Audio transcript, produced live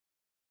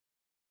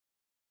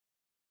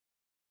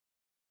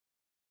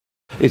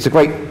It's a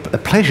great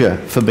pleasure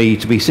for me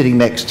to be sitting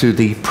next to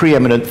the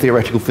preeminent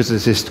theoretical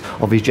physicist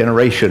of his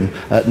generation,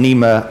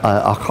 Nima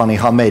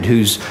Arkani-Hamed,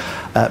 whose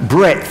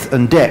breadth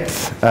and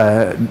depth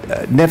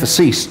never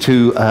cease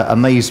to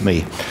amaze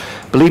me.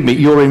 Believe me,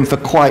 you're in for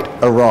quite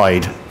a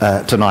ride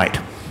tonight.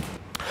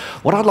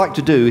 What I'd like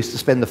to do is to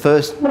spend the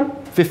first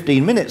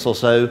 15 minutes or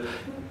so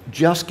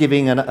just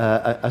giving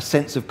a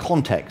sense of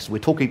context. We're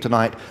talking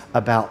tonight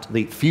about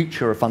the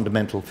future of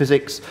fundamental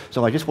physics,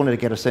 so I just wanted to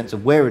get a sense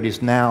of where it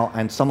is now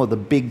and some of the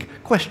big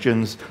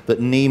questions that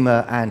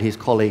Nima and his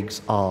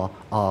colleagues are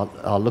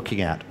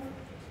looking at.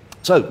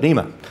 So,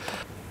 Nima,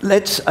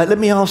 let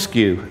me ask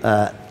you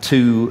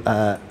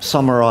to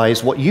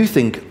summarize what you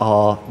think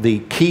are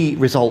the key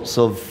results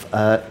of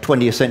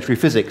 20th century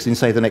physics in,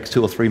 say, the next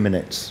 2 or 3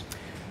 minutes.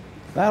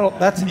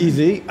 That's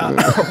easy.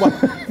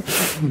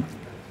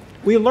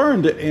 We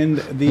learned in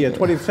the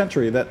 20th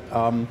century that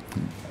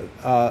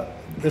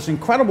this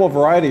incredible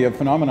variety of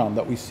phenomenon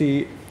that we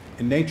see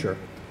in nature,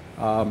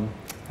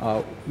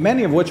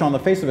 many of which on the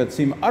face of it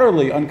seem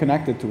utterly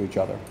unconnected to each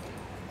other,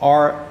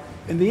 are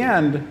in the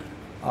end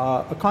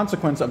a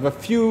consequence of a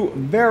few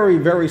very,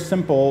 very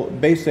simple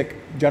basic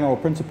general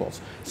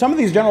principles. Some of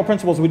these general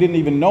principles we didn't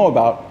even know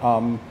about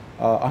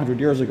 100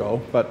 years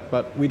ago,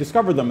 but we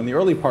discovered them in the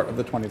early part of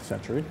the 20th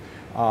century.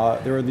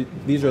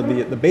 These are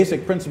the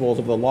basic principles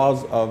of the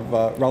laws of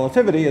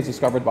relativity as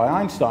discovered by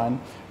Einstein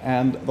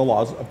and the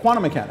laws of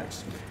quantum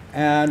mechanics.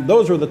 And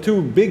those were the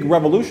two big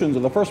revolutions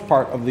of the first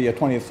part of the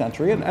 20th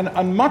century.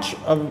 And much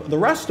of the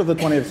rest of the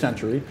 20th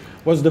century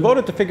was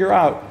devoted to figuring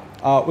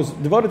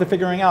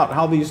out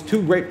how these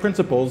two great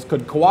principles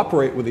could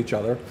cooperate with each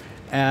other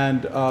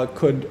and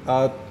could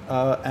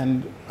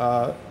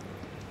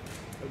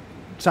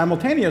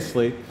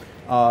simultaneously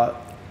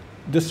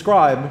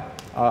describe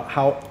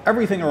how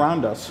everything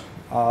around us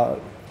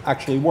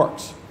actually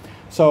works.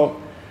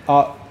 So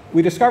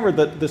we discovered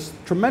that this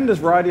tremendous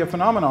variety of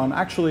phenomenon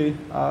actually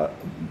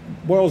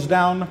boils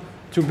down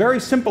to very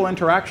simple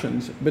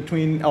interactions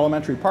between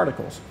elementary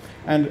particles.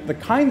 And the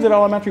kinds of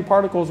elementary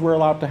particles we're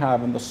allowed to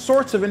have and the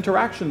sorts of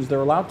interactions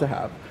they're allowed to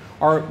have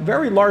are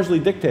very largely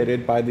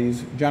dictated by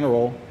these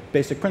general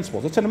basic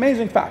principles. It's an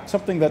amazing fact,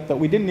 something that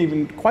we didn't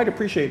even quite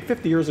appreciate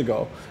 50 years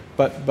ago,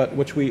 but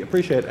which we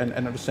appreciate and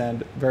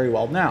understand very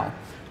well now.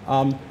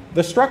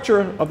 The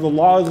structure of the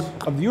laws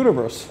of the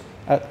universe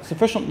at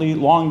sufficiently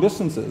long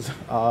distances,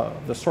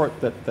 the sort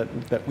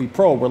that we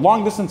probe, where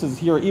long distances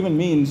here even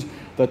means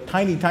the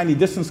tiny, tiny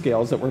distance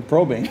scales that we're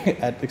probing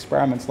at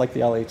experiments like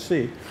the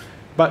LHC.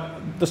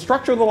 But the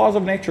structure of the laws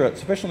of nature at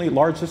sufficiently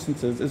large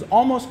distances is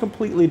almost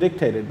completely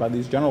dictated by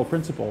these general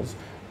principles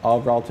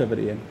of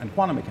relativity and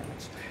quantum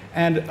mechanics.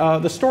 And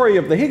the story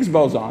of the Higgs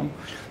boson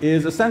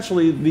is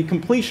essentially the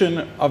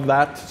completion of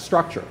that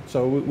structure.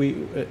 So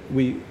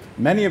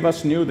many of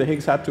us knew the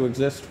Higgs had to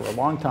exist for a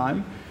long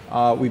time.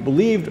 We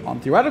believed on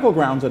theoretical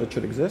grounds that it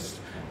should exist.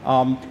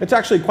 It's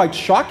actually quite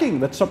shocking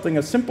that something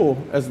as simple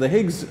as the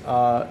Higgs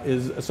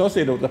is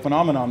associated with the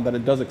phenomenon that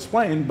it does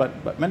explain,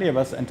 but many of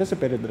us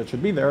anticipated that it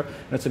should be there.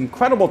 And it's an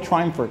incredible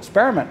triumph for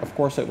experiment, of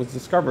course, it was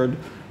discovered,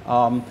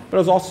 but it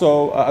was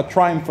also a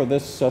triumph for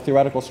this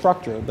theoretical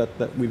structure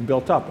that we've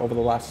built up over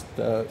the last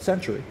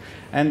century.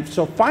 And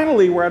so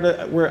finally,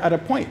 we're at a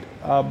point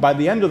by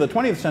the end of the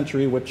 20th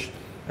century, which,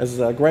 as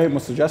Graham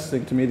was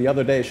suggesting to me the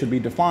other day, should be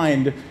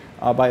defined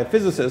by a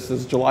physicist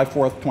as July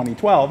 4th,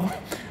 2012.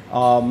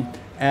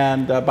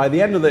 And by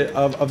the end of the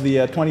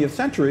 20th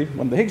century,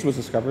 when the Higgs was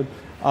discovered,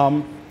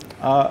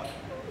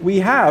 we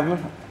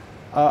have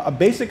a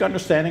basic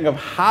understanding of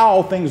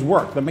how things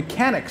work, the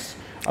mechanics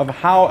of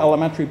how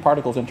elementary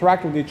particles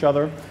interact with each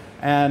other,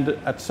 and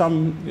at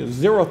some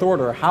zeroth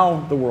order, how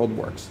the world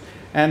works.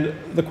 And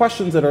the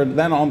questions that are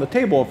then on the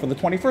table for the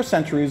 21st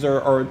centuries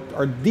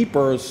are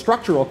deeper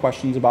structural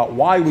questions about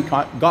why we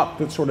got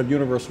the sort of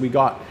universe we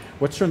got,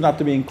 which turns out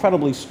to be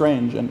incredibly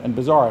strange and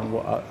bizarre, and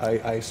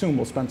I assume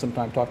we'll spend some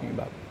time talking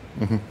about.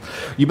 Mm-hmm.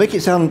 You make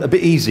it sound a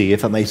bit easy,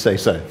 if I may say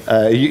so.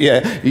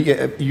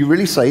 You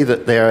really say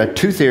that there are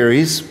two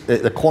theories,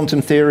 the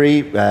quantum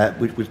theory,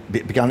 which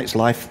began its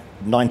life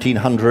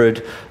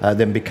 1900,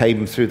 then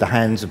became, through the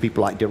hands of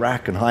people like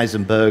Dirac and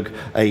Heisenberg,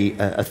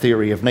 a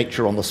theory of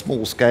nature on the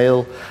small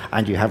scale.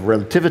 And you have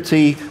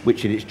relativity,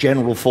 which in its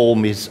general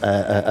form is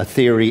a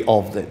theory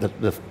of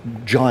the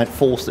giant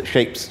force that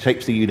shapes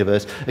the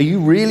universe. Are you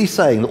really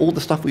saying that all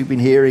the stuff we've been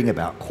hearing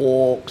about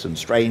quarks and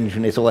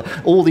strangeness,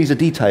 all these are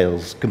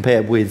details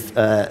compared with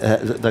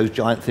those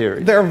giant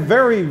theories? They're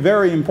very,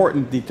 very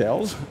important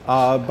details,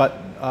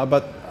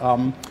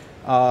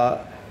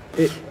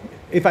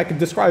 if I could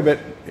describe it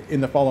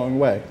in the following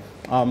way.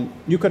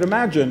 You could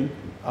imagine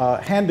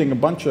handing a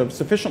bunch of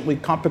sufficiently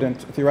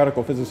competent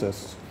theoretical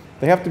physicists.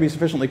 They have to be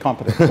sufficiently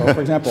competent. So,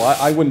 for example,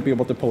 I wouldn't be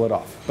able to pull it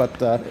off. But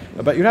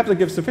you'd have to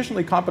give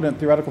sufficiently competent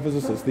theoretical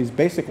physicists these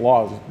basic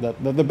laws,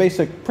 the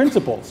basic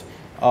principles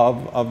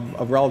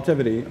of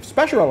relativity, of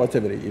special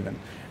relativity even,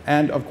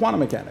 and of quantum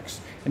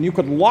mechanics. And you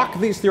could lock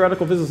these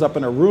theoretical physicists up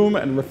in a room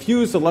and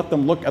refuse to let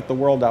them look at the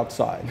world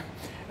outside.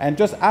 And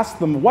just ask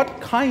them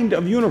what kind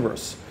of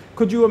universe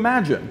Could you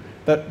imagine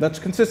that's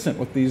consistent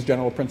with these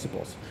general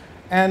principles?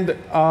 And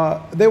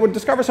they would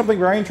discover something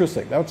very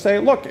interesting. They would say,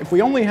 look, if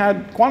we only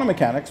had quantum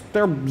mechanics,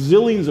 there are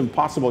zillions of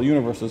possible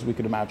universes we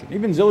could imagine,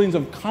 even zillions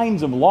of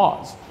kinds of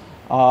laws,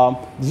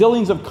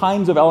 zillions of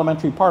kinds of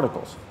elementary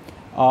particles.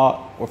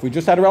 Or if we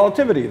just had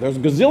relativity, there's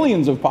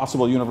gazillions of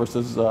possible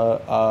universes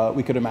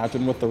we could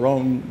imagine with their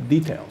own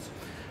details.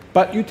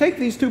 But you take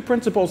these two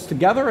principles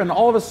together, and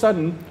all of a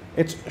sudden,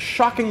 it's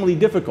shockingly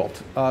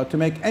difficult to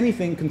make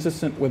anything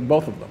consistent with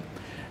both of them.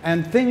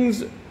 And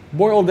things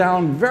boil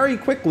down very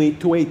quickly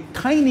to a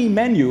tiny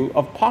menu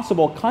of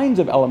possible kinds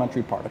of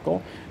elementary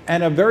particle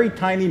and a very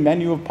tiny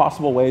menu of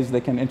possible ways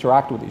they can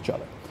interact with each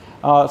other.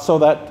 So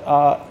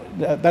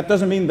that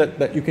doesn't mean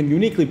that you can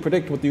uniquely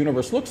predict what the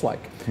universe looks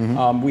like.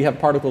 Mm-hmm. We have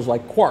particles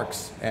like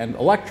quarks and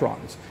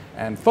electrons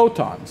and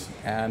photons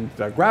and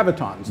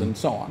gravitons and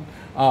so on.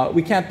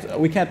 We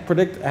can't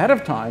predict ahead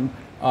of time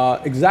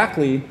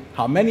exactly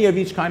how many of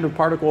each kind of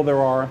particle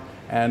there are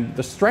and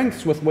the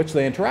strengths with which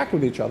they interact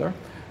with each other,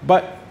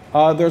 but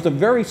there's a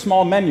very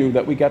small menu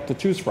that we get to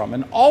choose from.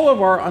 And all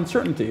of our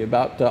uncertainty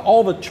about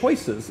all the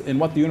choices in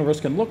what the universe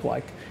can look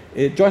like,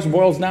 it just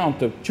boils down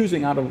to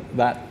choosing out of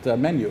that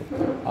menu.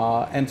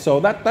 And so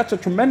that's a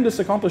tremendous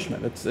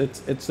accomplishment.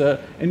 It's an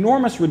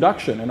enormous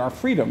reduction in our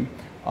freedom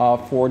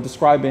for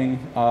describing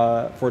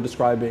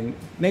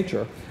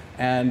nature.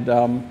 And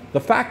the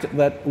fact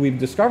that we've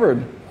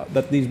discovered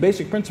that these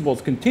basic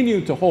principles continue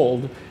to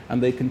hold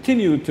and they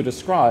continue to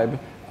describe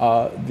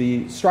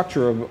the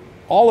structure of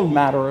all of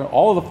matter,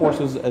 all of the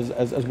forces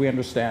as we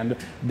understand,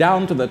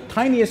 down to the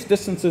tiniest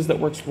distances that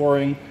we're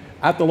exploring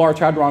at the Large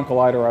Hadron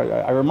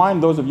Collider. I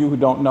remind those of you who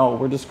don't know,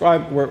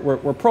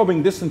 we're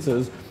probing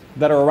distances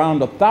that are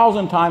around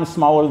 1,000 times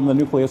smaller than the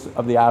nucleus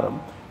of the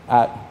atom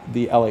at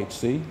the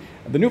LHC.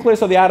 The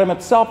nucleus of the atom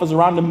itself is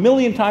around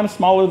 1,000,000 times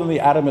smaller than the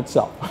atom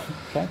itself.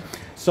 Okay?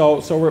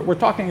 So we're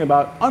talking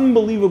about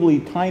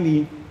unbelievably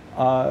tiny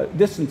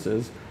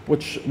distances,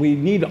 which we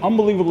need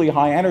unbelievably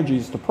high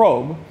energies to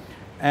probe.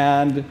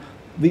 And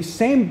these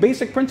same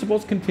basic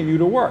principles continue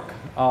to work.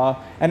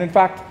 And in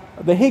fact,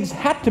 the Higgs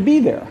had to be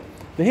there.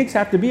 The Higgs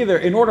had to be there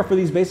in order for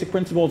these basic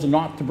principles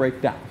not to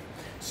break down.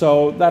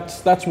 So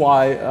that's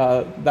why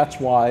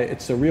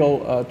it's a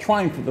real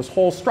triumph of this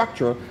whole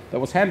structure that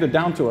was handed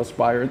down to us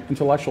by our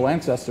intellectual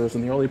ancestors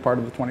in the early part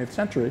of the 20th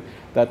century,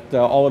 that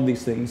all of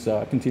these things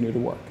continue to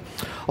work.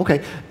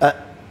 Okay.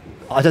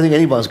 I don't think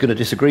anyone's going to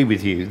disagree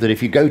with you that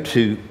if you go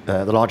to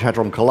the Large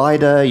Hadron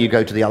Collider, you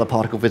go to the other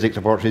particle physics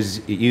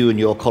laboratories, you and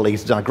your colleagues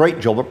have done a great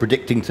job at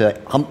predicting to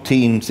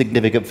umpteen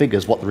significant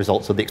figures what the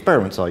results of the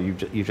experiments are.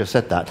 You just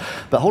said that.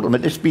 But hold on a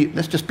minute,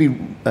 let's just be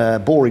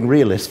boring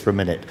realists for a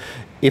minute.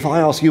 If I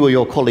ask you or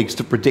your colleagues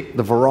to predict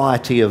the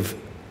variety of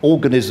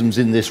organisms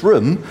in this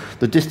room,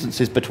 the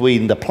distances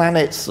between the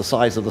planets, the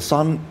size of the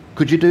sun,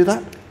 could you do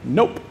that?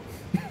 Nope.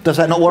 Does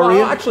that not worry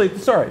you? Actually,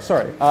 sorry.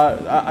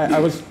 I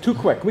was too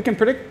quick. We can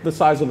predict the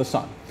size of the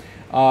sun.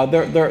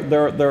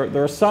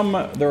 There are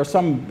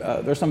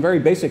some very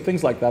basic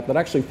things like that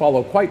actually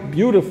follow quite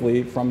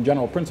beautifully from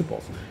general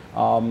principles.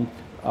 But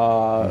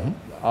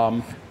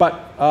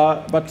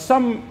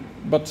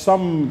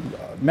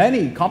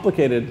many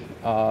complicated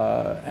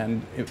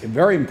and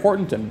very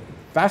important and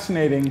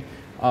fascinating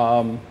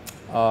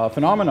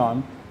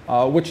phenomenon,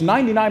 which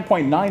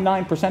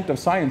 99.99% of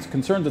science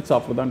concerns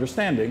itself with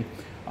understanding,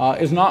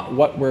 is not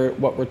what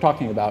we're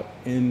talking about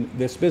in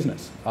this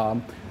business.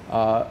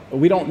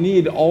 We don't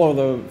need all of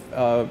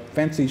the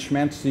fancy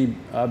schmancy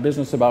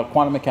business about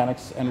quantum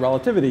mechanics and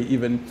relativity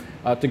even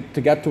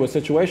to get to a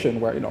situation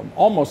where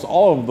almost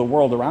all of the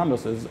world around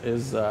us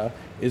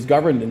is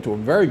governed into a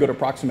very good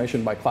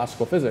approximation by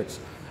classical physics,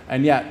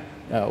 and yet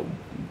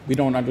we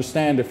don't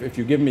understand if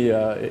you give me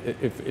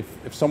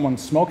if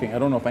someone's smoking. I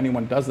don't know if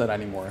anyone does that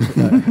anymore,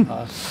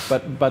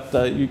 but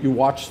you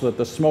watch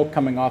the smoke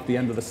coming off the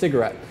end of the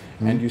cigarette.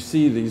 And you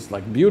see these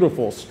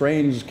beautiful,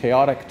 strange,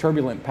 chaotic,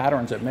 turbulent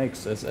patterns it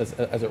makes as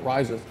it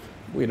rises.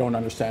 We don't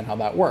understand how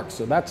that works.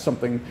 So that's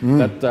something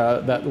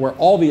that where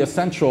all the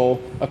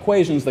essential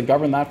equations that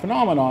govern that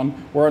phenomenon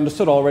were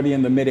understood already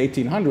in the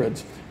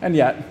mid-1800s, and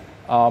yet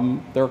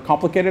they're a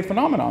complicated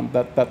phenomenon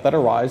that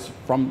arise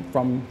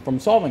from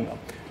solving them,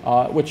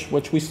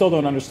 which we still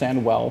don't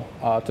understand well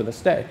to this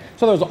day.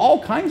 So there's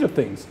all kinds of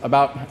things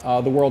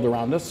about the world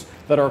around us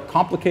that are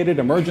complicated,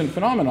 emergent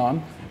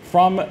phenomenon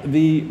from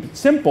the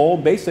simple,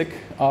 basic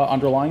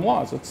underlying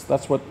laws.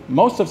 That's what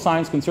most of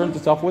science concerns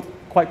itself with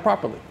quite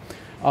properly.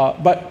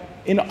 But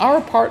in our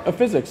part of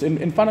physics,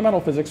 in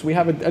fundamental physics, we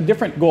have a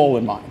different goal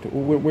in mind.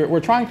 We're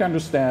trying to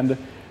understand,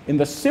 in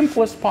the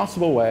simplest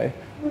possible way,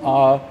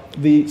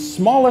 the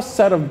smallest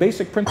set of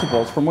basic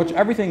principles from which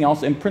everything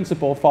else in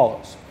principle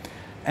follows.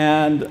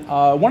 And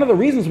one of the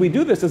reasons we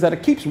do this is that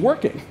it keeps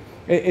working.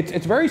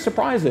 It's very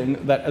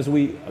surprising that as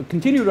we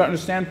continue to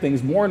understand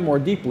things more and more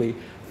deeply,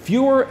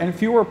 fewer and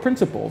fewer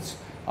principles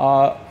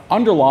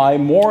underlie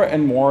more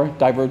and more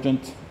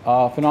divergent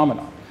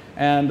phenomena.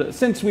 And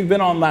since we've been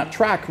on that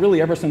track,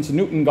 really ever since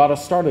Newton got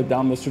us started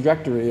down this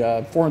trajectory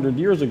 400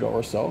 years ago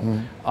or so,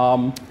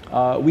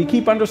 we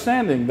keep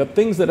understanding that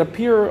things that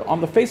appear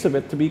on the face of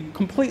it to be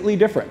completely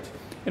different.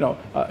 You know,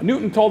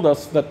 Newton told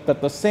us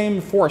that the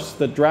same force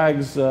that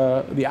drags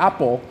the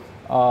apple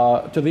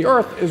to the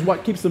Earth is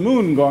what keeps the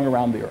moon going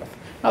around the Earth.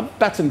 Now,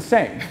 that's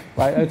insane,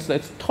 right?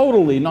 It's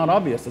totally not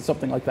obvious that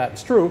something like that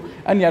is true,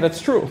 and yet it's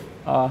true.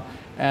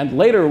 And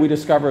later we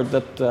discovered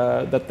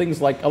that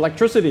things like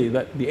electricity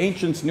that the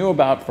ancients knew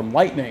about from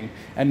lightning,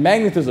 and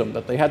magnetism,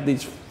 that they had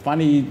these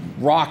funny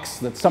rocks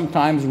that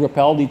sometimes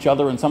repelled each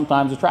other and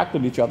sometimes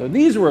attracted each other.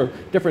 These were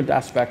different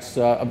aspects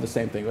of the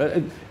same thing.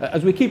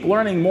 As we keep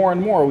learning more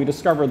and more, we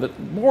discover that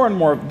more and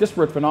more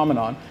disparate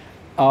phenomenon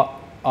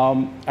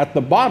at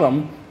the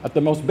bottom, at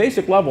the most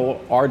basic level,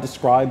 are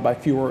described by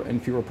fewer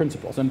and fewer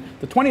principles. And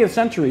the 20th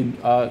century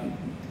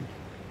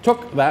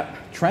took that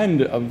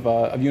trend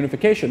of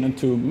unification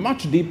into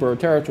much deeper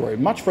territory,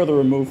 much further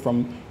removed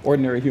from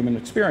ordinary human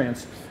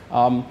experience.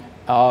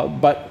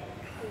 But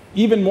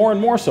even more and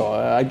more so.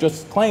 I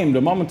just claimed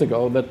a moment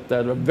ago that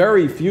a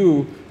very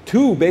few,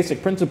 two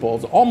basic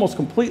principles almost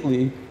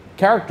completely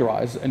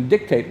characterize and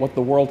dictate what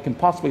the world can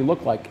possibly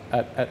look like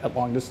at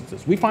long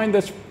distances. We find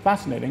this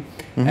fascinating,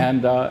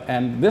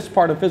 and this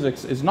part of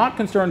physics is not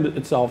concerned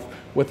itself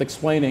with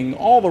explaining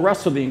all the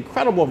rest of the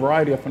incredible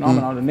variety of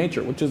phenomena in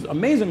nature, which is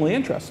amazingly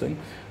interesting,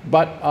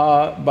 but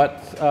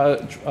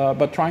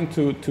trying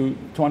to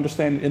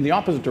understand in the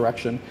opposite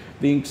direction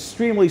the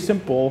extremely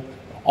simple,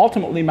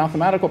 ultimately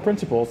mathematical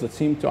principles that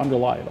seem to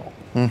underlie it all.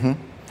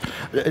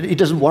 It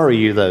doesn't worry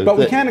you, though. But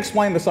we can't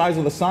explain the size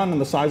of the sun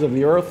and the size of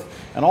the Earth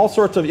and all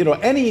sorts of,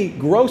 any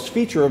gross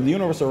feature of the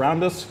universe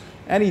around us.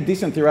 Any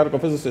decent theoretical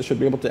physicist should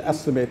be able to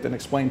estimate and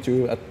explain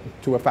to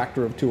a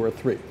factor of 2 or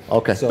 3.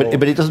 Okay, so,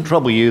 but it doesn't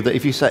trouble you that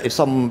if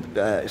some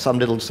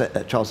little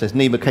child says,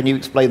 Nima, can you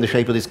explain the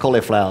shape of this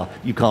cauliflower?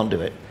 You can't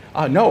do it.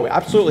 No,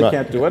 absolutely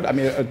can't do it. I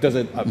mean, does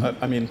it?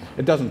 I mean,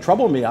 it doesn't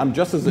trouble me. I'm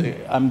just as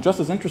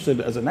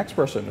interested as the next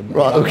person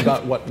about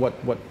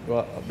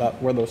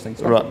about where those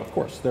things are. Right. Of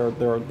course,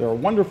 they're a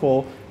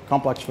wonderful,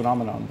 complex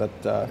phenomenon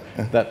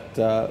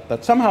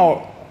that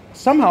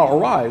somehow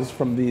arise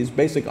from these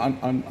basic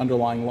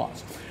underlying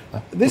laws.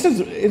 This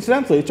is,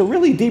 incidentally, it's a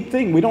really deep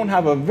thing we don't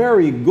have a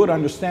very good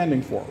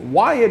understanding for.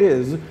 Why it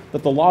is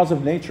that the laws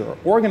of nature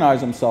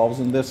organize themselves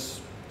in this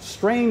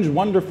strange,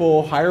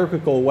 wonderful,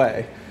 hierarchical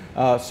way.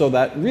 So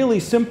that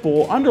really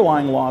simple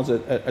underlying laws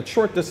at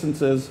short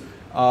distances,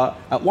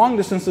 at long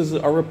distances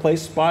are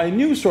replaced by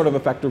new sort of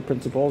effective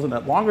principles, and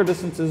at longer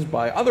distances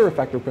by other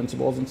effective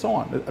principles, and so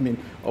on. I mean,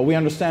 we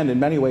understand in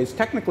many ways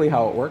technically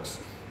how it works,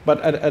 but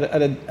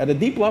at a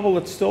deep level,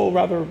 it's still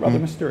rather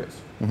mysterious.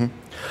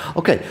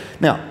 Okay,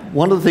 now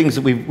one of the things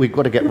that we've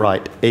got to get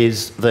right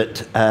is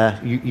that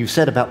you've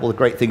said about all the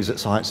great things that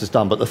science has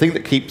done, but the thing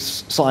that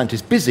keeps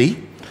scientists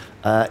busy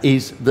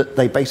is that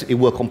they basically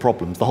work on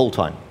problems the whole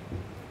time.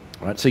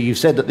 Right, so you've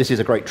said that this is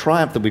a great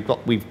triumph, that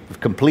we've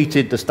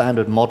completed the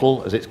standard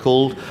model, as it's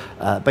called,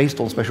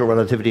 based on special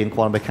relativity and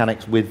quantum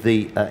mechanics with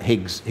the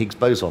Higgs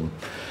boson.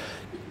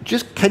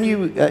 Can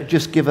you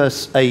just give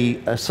us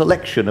a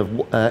selection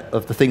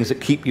of the things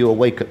that keep you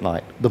awake at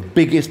night, the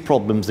biggest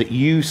problems that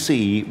you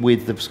see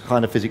with the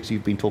kind of physics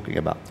you've been talking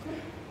about?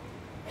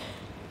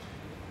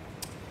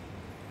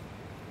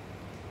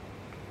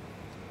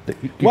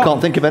 You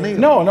can't think of any?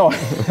 No.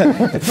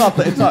 It's not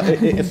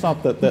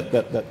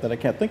that I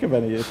can't think of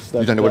any. It's that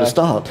you don't know where to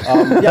start.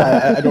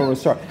 Yeah, I don't know where to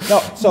start. No,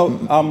 so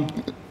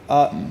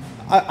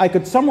I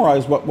could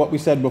summarize what we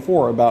said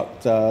before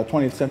about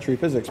 20th century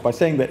physics by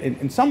saying that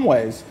in some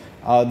ways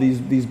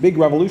these big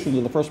revolutions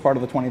of the first part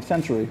of the 20th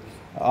century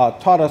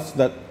taught us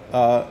that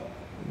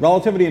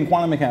relativity and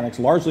quantum mechanics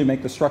largely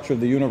make the structure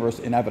of the universe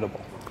inevitable,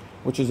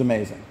 which is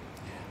amazing.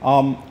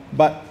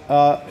 But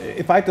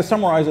if I had to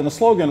summarize in a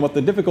slogan what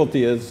the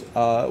difficulty is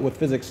with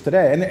physics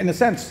today, and in a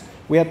sense,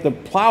 we have to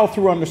plow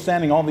through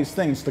understanding all these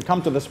things to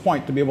come to this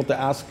point to be able to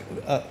ask,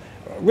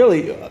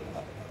 really,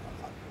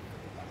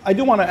 I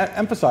do want to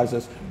emphasize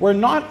this, we're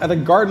not at a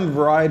garden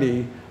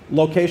variety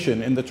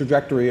location in the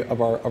trajectory of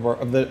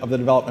the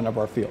development of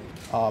our field.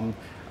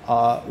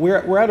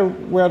 We're at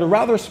a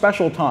rather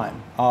special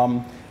time.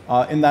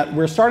 In that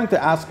we're starting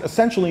to ask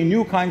essentially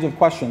new kinds of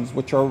questions,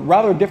 which are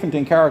rather different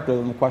in character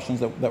than the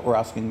questions that we're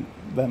asking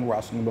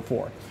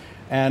before.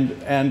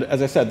 And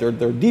as I said,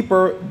 they're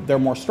deeper, they're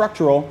more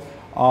structural.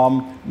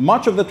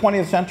 Much of the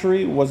 20th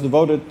century was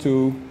devoted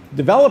to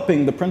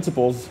developing the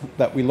principles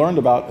that we learned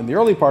about in the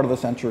early part of the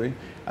century.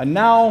 And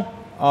now,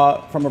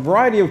 from a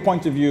variety of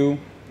points of view,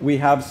 we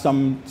have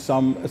some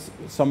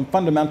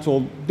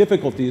fundamental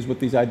difficulties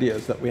with these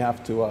ideas that we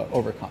have to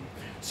overcome.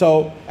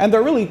 So, and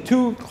there are really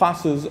two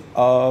classes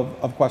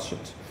of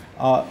questions.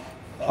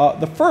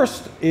 The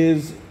first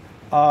is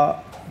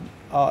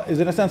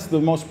in a sense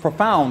the most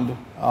profound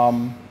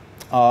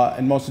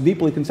and most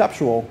deeply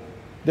conceptual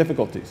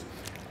difficulties.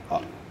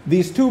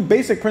 These two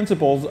basic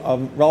principles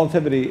of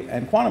relativity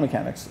and quantum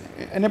mechanics,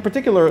 and in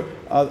particular,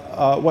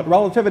 what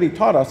relativity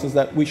taught us is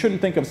that we shouldn't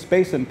think of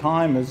space and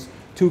time as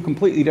two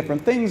completely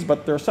different things,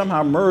 but they're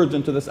somehow merged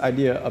into this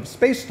idea of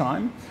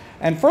space-time.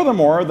 And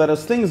furthermore, that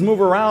as things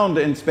move around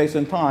in space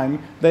and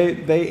time,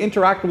 they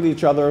interact with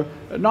each other,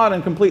 not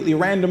in completely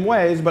random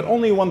ways, but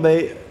only when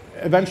they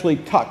eventually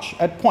touch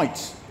at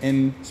points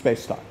in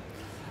space-time.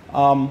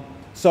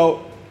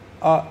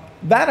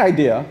 That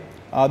idea,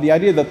 the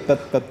idea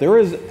that there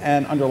is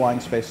an underlying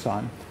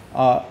space-time,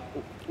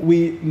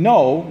 we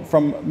know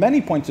from many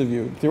points of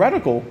view,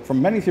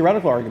 from many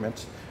theoretical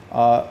arguments,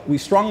 we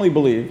strongly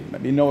believe,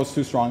 maybe know is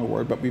too strong a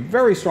word, but we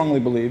very strongly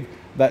believe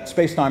that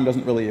space-time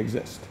doesn't really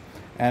exist.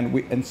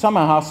 And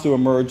somehow has to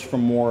emerge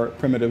from more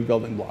primitive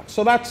building blocks.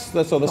 So the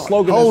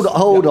slogan is...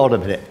 Hold on a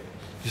minute.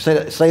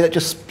 Say that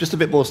just a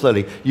bit more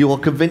slowly. You are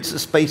convinced that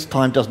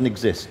space-time doesn't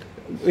exist?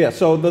 Yeah,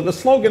 so the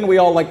slogan we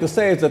all like to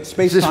say is that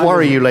space-time... Does this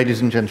worry you,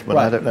 ladies and gentlemen?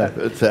 Right, I don't know.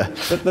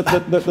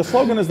 The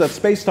slogan is that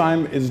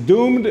space-time is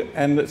doomed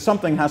and that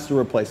something has to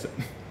replace it.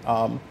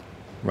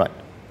 Right.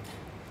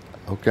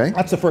 Okay.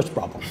 That's the first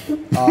problem.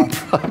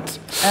 Right.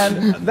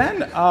 And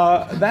then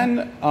a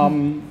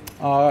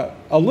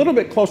little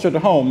bit closer to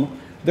home,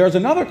 there's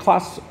another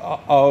class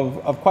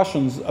of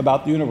questions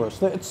about the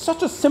universe. It's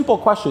such a simple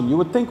question. You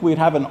would think we'd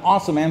have an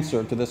awesome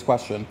answer to this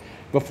question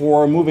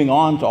before moving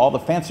on to all the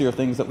fancier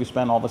things that we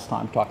spend all this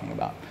time talking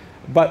about.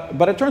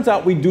 But it turns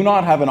out we do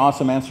not have an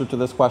awesome answer to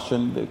this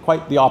question,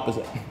 quite the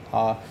opposite.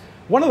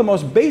 One of the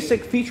most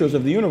basic features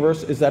of the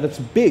universe is that it's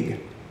big.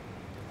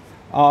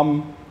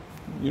 The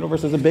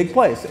universe is a big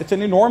place. It's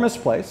an enormous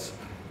place.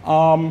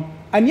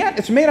 And yet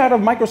it's made out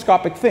of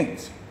microscopic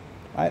things.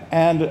 Right?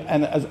 And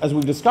as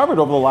we've discovered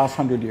over the last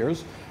 100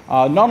 years,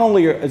 not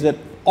only is it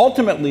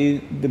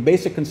ultimately the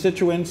basic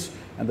constituents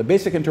and the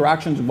basic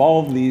interactions of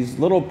all of these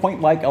little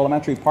point-like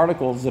elementary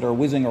particles that are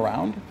whizzing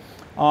around,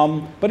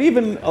 but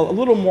even a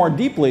little more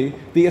deeply,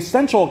 the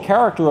essential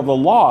character of the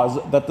laws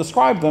that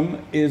describe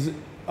them is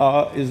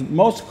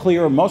most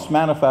clear, most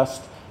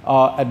manifest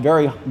at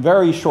very,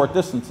 very short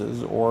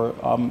distances, or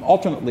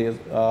alternately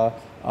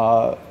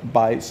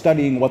by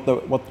studying what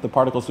the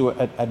particles do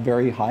at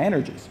very high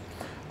energies.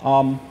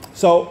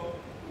 So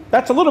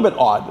that's a little bit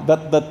odd,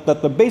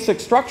 that the basic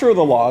structure of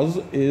the laws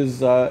is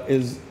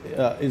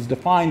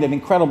defined at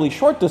incredibly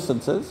short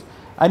distances,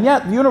 and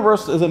yet the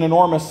universe is an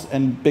enormous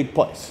and big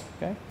place.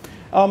 Okay?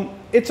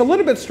 It's a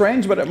little bit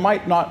strange, but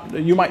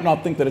you might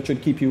not think that it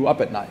should keep you up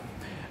at night.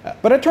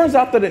 But it turns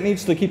out that it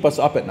needs to keep us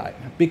up at night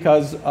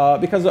because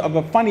of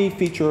a funny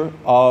feature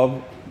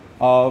of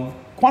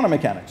quantum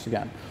mechanics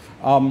again.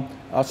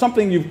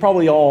 Something you've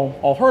probably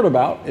all heard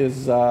about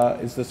is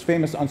this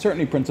famous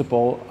uncertainty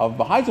principle of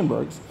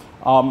Heisenberg's.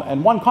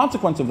 And one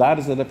consequence of that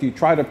is that if you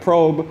try to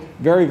probe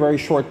very, very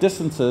short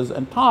distances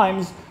and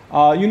times,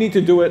 you need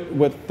to do it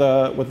with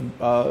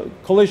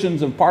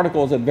collisions of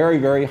particles at very,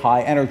 very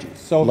high energies.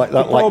 So like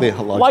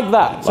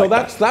that. So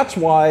that's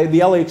why the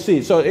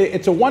LHC. So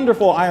it's a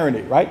wonderful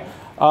irony, right?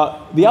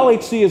 The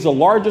LHC is the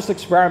largest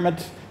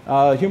experiment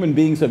human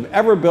beings have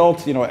ever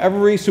built. You know,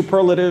 every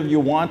superlative you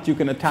want, you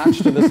can attach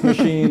to this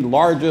machine.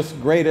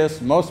 Largest,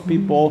 greatest, most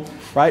people,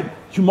 right?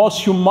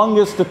 Most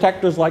humongous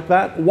detectors like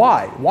that.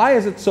 Why? Why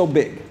is it so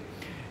big?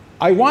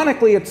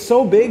 Ironically, it's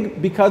so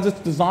big because it's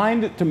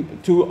designed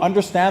to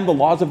understand the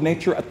laws of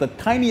nature at the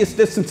tiniest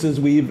distances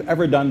we've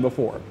ever done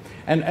before.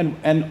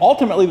 And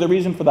ultimately, the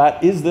reason for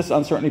that is this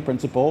uncertainty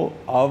principle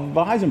of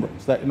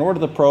Heisenberg's, that in order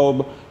to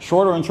probe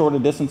shorter and shorter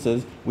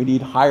distances, we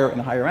need higher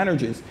and higher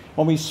energies.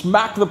 When we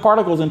smack the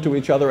particles into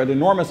each other at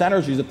enormous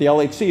energies at the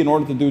LHC in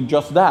order to do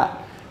just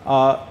that,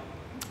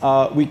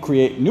 we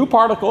create new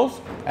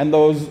particles, and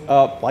those,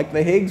 like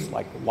the Higgs,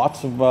 like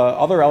lots of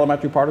other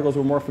elementary particles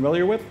we're more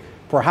familiar with,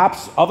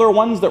 perhaps other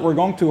ones that we're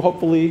going to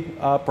hopefully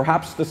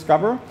perhaps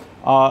discover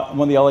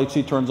when the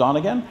LHC turns on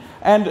again.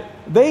 And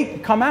they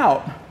come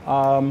out,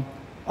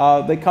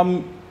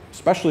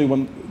 especially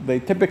when they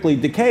typically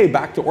decay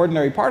back to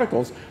ordinary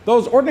particles.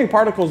 Those ordinary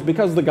particles,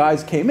 because the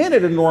guys came in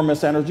at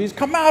enormous energies,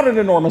 come out at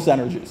enormous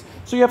energies.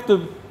 So you have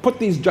to put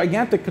these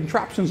gigantic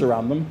contraptions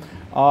around them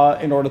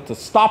in order to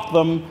stop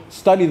them,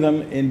 study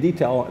them in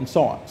detail, and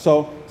so on.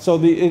 So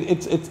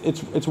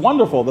it's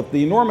wonderful that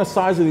the enormous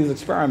size of these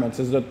experiments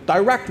is a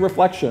direct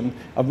reflection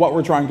of what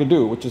we're trying to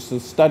do, which is to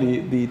study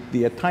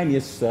the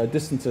tiniest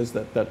distances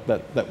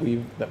that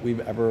we've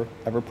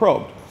ever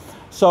probed.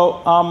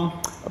 So,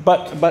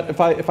 but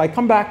if I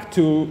come back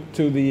to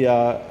the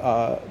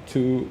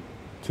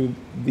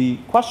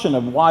question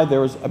of why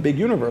there's a big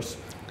universe,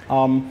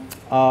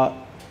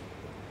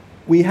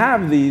 we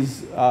have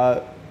these.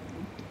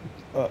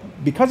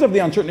 Because of the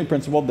uncertainty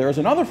principle, there's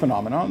another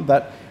phenomenon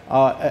that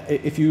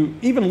if you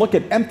even look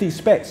at empty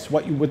space,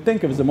 what you would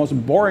think of as the most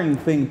boring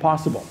thing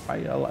possible,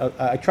 right?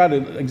 I try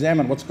to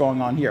examine what's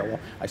going on here. Well,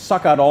 I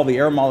suck out all the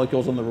air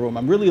molecules in the room.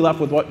 I'm really left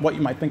with what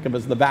you might think of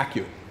as the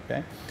vacuum,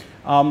 okay?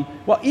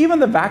 Well, even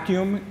the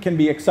vacuum can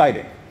be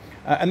exciting.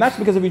 And that's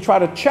because if you try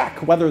to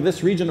check whether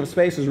this region of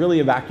space is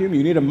really a vacuum,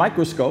 you need a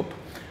microscope.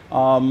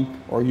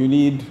 Or you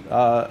need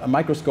a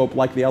microscope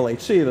like the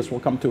LHC, this we'll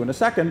come to in a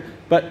second,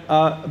 but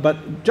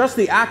just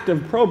the act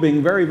of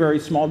probing very, very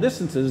small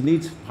distances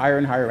needs higher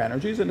and higher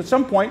energies, and at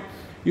some point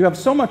you have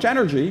so much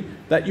energy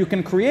that you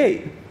can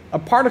create a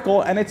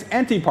particle and its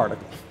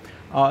antiparticle.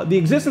 The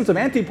existence of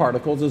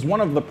antiparticles is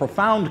one of the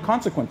profound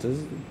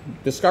consequences,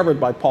 discovered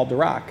by Paul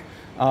Dirac,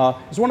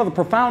 is one of the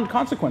profound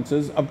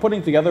consequences of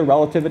putting together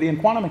relativity and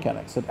quantum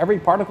mechanics, that every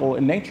particle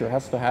in nature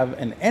has to have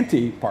an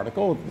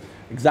antiparticle,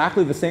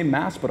 exactly the same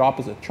mass but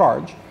opposite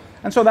charge.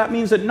 And so that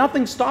means that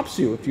nothing stops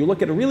you, if you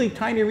look at a really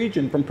tiny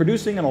region, from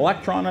producing an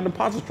electron and a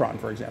positron,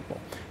 for example.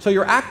 So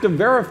your act of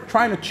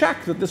trying to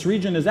check that this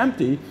region is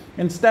empty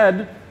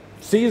instead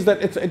sees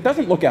that it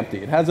doesn't look empty.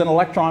 It has an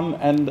electron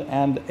and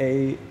an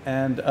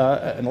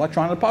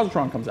electron and a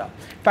positron comes out.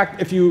 In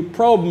fact, if you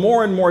probe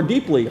more and more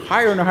deeply,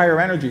 higher and higher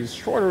energies,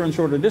 shorter and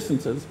shorter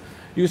distances,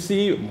 you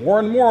see more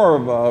and more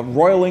of a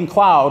roiling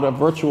cloud of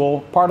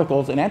virtual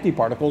particles and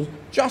antiparticles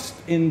just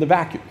in the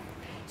vacuum.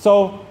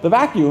 So the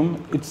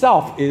vacuum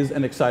itself is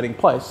an exciting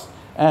place.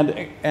 And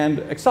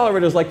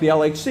accelerators like the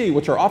LHC,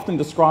 which are often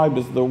described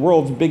as the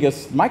world's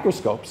biggest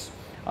microscopes,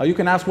 you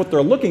can ask what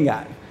they're looking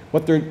at.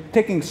 What they're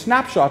taking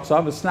snapshots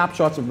of is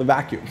snapshots of the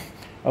vacuum,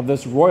 of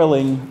this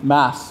roiling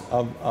mass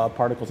of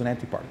particles and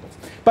antiparticles.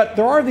 But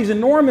there are these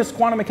enormous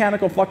quantum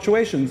mechanical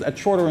fluctuations at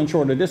shorter and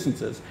shorter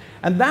distances.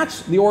 And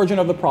that's the origin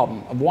of the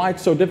problem, of why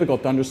it's so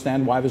difficult to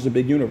understand why there's a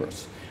big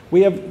universe.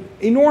 We have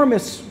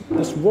this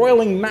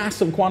roiling mass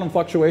of quantum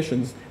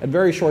fluctuations at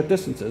very short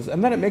distances.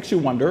 And then it makes you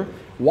wonder,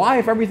 why,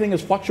 if everything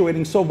is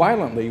fluctuating so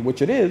violently,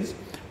 which it is,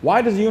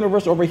 why does the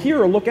universe over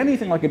here look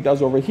anything like it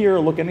does over here,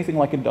 look anything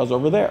like it does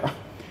over there?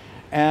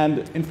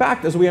 And in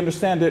fact, as we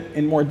understand it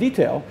in more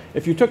detail,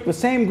 if you took the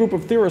same group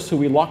of theorists who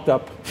we locked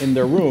up in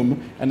their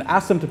room and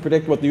asked them to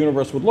predict what the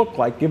universe would look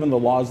like, given the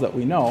laws that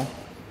we know,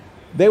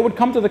 they would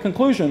come to the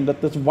conclusion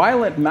that this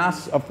violent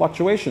mass of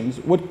fluctuations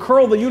would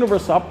curl the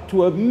universe up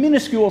to a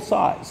minuscule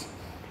size.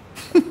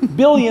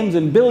 Billions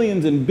and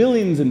billions and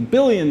billions and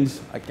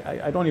billions,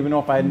 I don't even know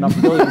if I had enough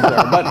billions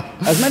there, but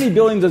as many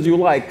billions as you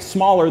like,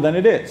 smaller than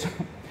it is.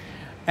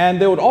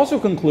 And they would also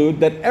conclude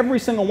that every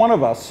single one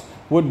of us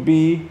would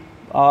be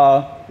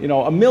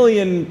a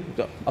million,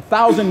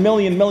 1,000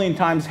 million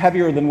times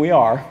heavier than we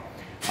are,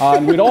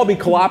 and we'd all be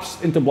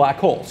collapsed into black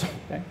holes.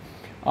 Okay?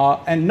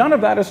 And none of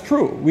that is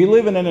true. We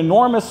live in an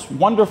enormous,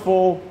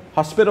 wonderful,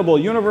 hospitable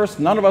universe.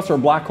 None of us are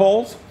black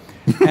holes,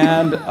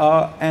 and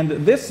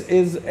this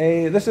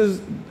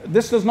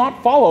does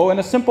not follow in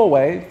a simple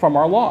way from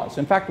our laws.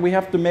 In fact, we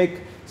have to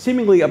make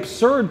seemingly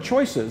absurd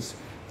choices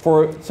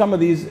for some of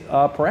these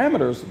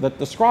parameters that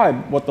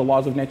describe what the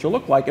laws of nature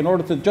look like in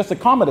order to just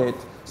accommodate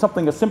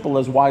something as simple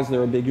as why is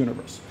there a big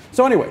universe.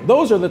 So anyway,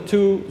 those are the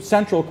two of the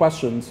central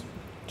questions.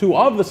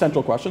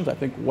 I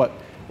think what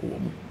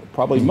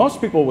probably most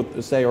people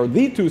would say are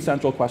the two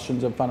central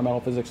questions of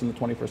fundamental physics in the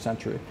 21st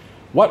century.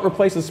 What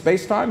replaces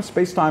space-time?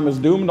 Space-time is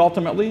doomed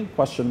ultimately,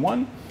 question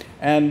one.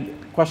 And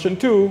question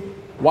two,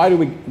 why do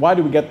we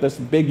get this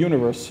big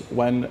universe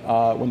when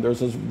there's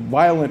this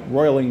violent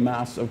roiling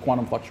mass of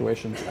quantum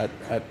fluctuations at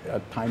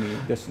tiny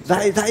distances?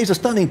 That is a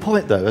stunning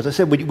point, though. As I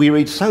said, we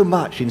read so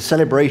much in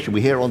Celebration,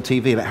 we hear on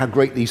TV about how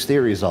great these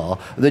theories are,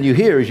 and then you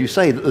hear, as you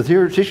say, that the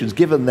theoreticians,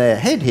 given their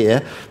head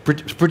here,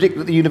 predict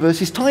that the universe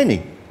is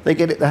tiny. They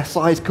get their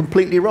size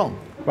completely wrong.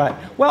 Right.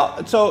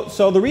 Well,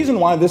 so the reason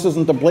why this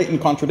isn't a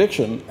blatant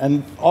contradiction,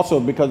 and also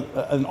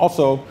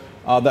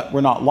that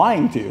we're not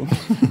lying to you,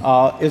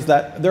 is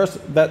that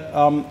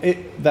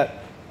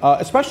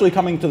especially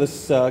coming to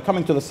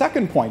the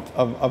second point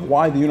of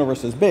why the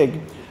universe is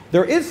big,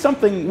 there is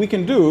something we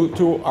can do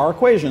to our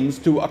equations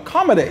to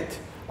accommodate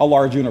a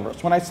large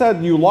universe. When I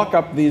said you lock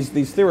up these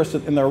theorists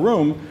in their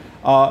room,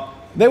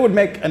 they would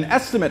make an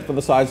estimate for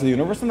the size of the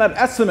universe, and that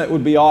estimate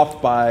would be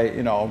off by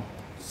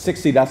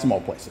 60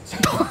 decimal places.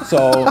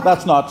 So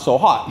that's not so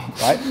hot,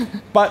 right?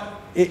 But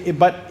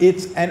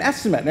it's an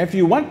estimate. And if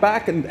you went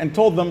back and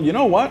told them, you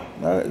know what,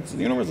 the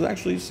universe is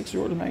actually 60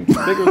 orders of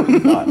magnitude bigger than you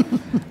thought,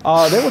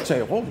 they would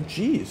say, oh,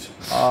 geez.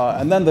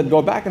 And then they'd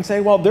go back and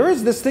say, well, there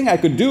is this thing I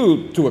could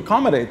do to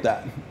accommodate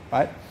that,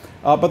 right?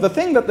 But the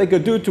thing that they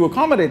could do to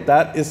accommodate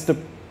that is to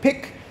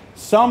pick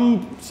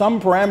some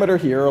parameter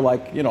here,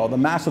 like the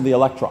mass of the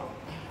electron.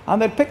 And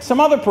they'd pick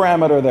some other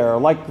parameter there,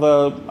 like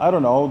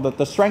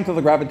the strength of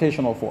the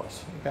gravitational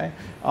force. Okay?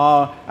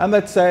 And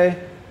they'd say,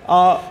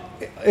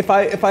 if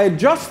I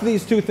adjust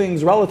these two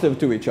things relative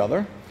to each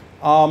other,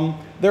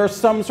 there's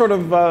some sort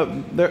of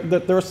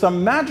there's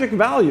some magic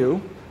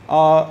value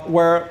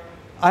where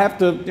I have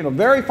to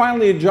very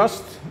finely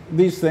adjust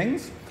these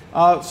things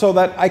so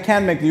that I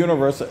can make the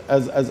universe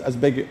as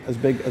big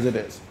as it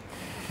is.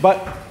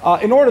 But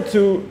in order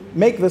to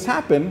make this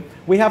happen,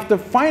 we have to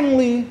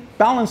finally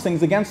balance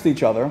things against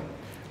each other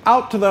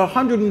out to the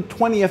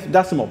 120th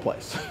decimal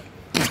place.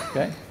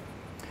 Okay?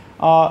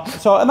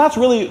 And that's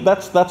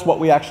what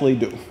we actually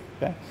do.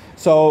 Okay?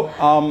 So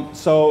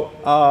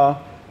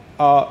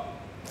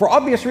for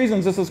obvious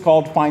reasons, this is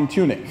called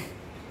fine-tuning.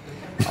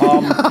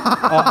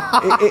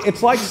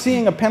 It's like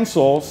seeing a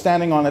pencil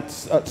standing on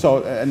its.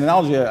 So an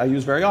analogy I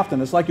use very often.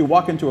 It's like you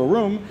walk into a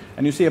room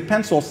and you see a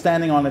pencil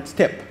standing on its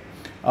tip.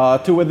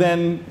 To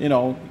within,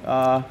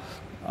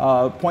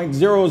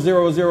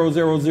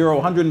 0.00000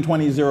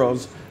 120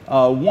 zeros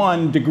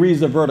 1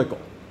 degrees of vertical.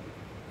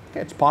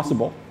 Okay, it's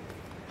possible.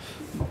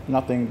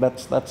 Nothing,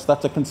 that's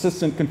a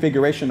consistent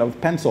configuration of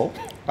pencil,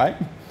 right?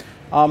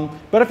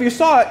 But if you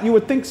saw it, you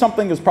would think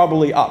something is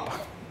probably up,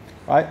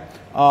 right?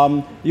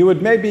 You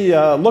would maybe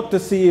look to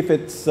see if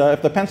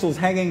the pencil is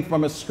hanging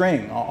from a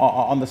string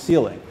on the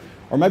ceiling.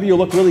 Or maybe you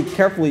look really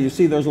carefully, you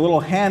see there's a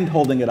little hand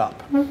holding it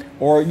up.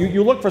 Or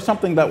you look for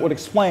something that would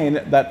explain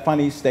that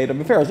funny state of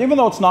affairs, even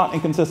though it's not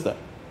inconsistent.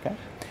 Okay?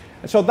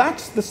 And so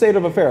that's the state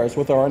of affairs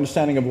with our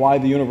understanding of why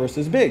the universe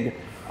is big.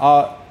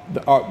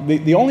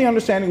 The only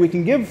understanding we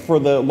can give for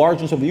the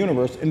largeness of the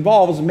universe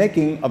involves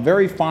making a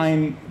very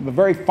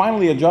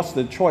finely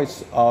adjusted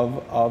choice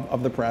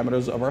of the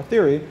parameters of our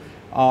theory.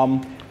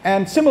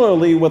 And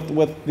similarly with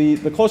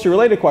the closely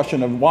related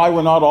question of why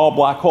we're not all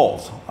black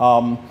holes.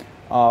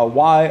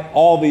 Why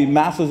all the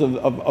masses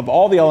of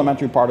all the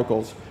elementary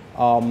particles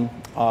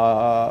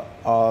that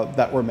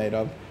we're made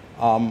of,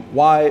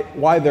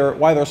 why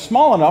they're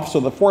small enough so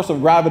the force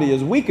of gravity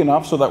is weak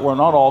enough so that we're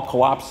not all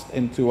collapsed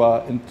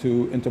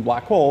into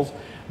black holes.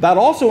 That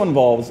also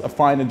involves a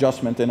fine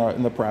adjustment in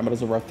the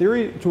parameters of our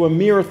theory to a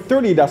mere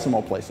 30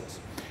 decimal places.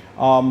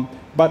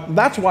 But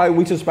that's why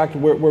we suspect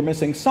we're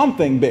missing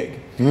something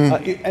big.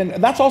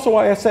 And that's also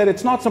why I said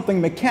it's not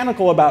something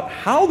mechanical about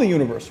how the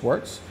universe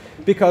works.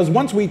 Because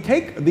once we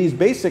take these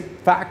basic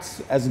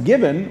facts as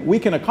given, we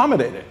can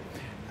accommodate it.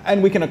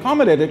 And we can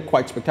accommodate it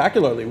quite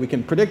spectacularly. We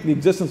can predict the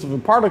existence of a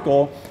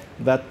particle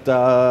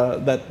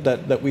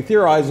that we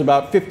theorized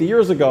about 50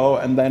 years ago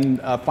and then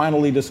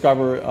finally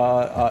discover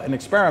in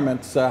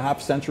experiments half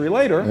a century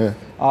later.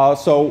 Yeah.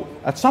 So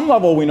at some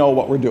level we know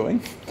what we're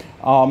doing.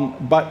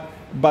 But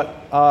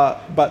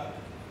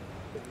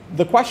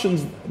the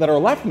questions that are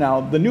left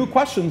now, the new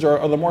questions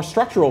are the more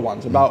structural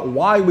ones about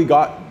why we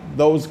got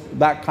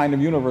that kind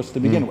of universe to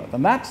begin with.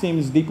 And that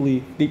seems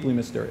deeply, deeply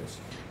mysterious.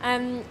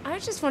 I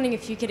was just wondering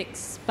if you could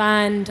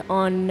expand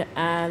on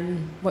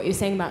what you're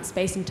saying about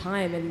space and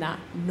time and that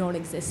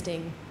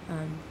non-existing.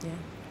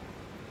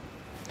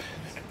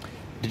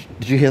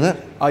 Did you hear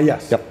that?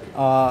 Yes. Yep.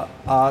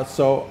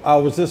 So I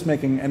was just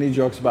making any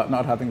jokes about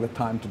not having the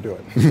time to do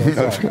it.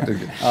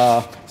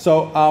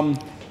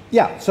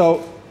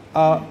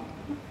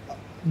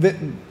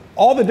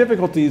 All the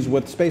difficulties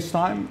with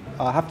space-time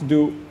have to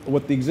do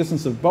with the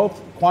existence of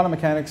both quantum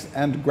mechanics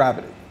and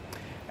gravity.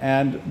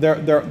 And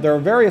there are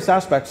various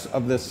aspects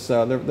of this.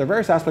 There are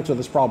various aspects of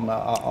this problem.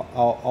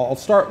 I'll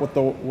start with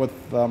the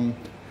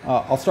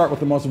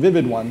most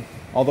vivid one,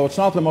 although it's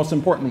not the most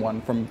important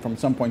one from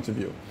some points of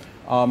view.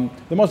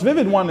 The most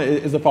vivid one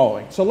is the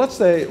following. So let's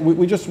say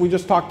we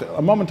just talked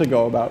a moment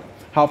ago about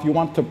how if you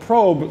want to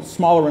probe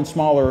smaller and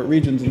smaller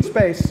regions in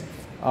space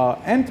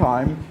and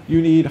time,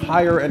 you need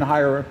higher and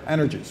higher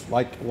energies,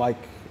 like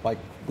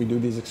we do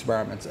these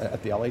experiments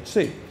at the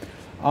LHC.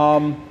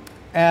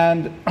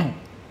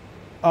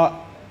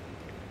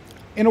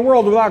 In a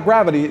world without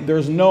gravity,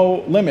 there's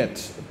no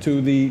limit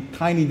to the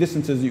tiny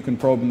distances you can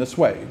probe in this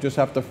way. You just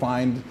have to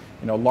find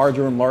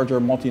larger and larger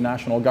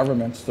multinational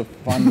governments to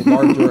fund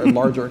larger and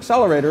larger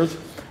accelerators,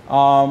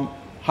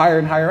 higher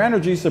and higher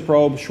energies to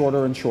probe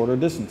shorter and shorter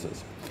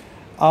distances.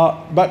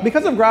 But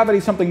because of gravity,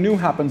 something new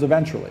happens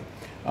eventually,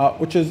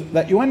 which is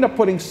that you end up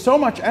putting so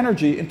much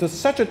energy into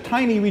such a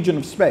tiny region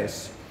of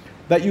space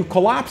that you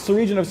collapse the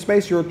region of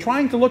space you're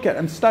trying to look at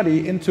and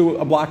study into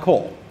a black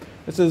hole.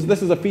 This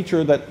is a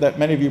feature that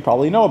many of you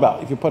probably know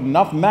about. If you put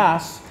enough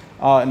mass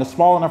in a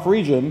small enough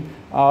region,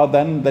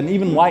 then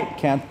even light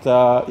can't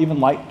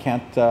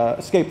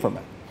escape from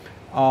it.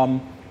 And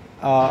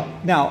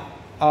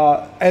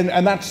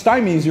that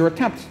stymies your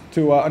attempt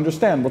to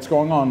understand what's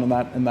going on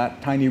in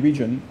that tiny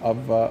region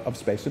of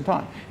space and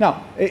time.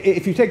 Now,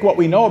 if you take what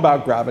we know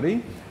about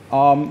gravity,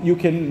 you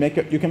can make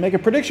a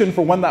prediction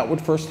for when that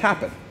would first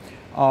happen.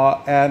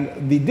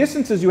 And the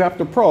distances you have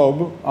to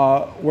probe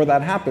where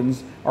that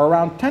happens are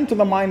around 10 to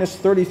the minus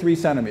 33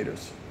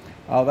 centimeters.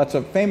 That's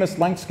a famous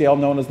length scale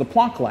known as the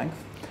Planck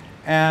length.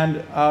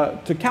 And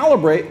to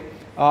calibrate,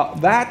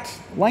 that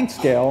length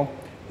scale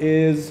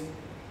is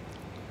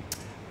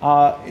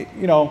around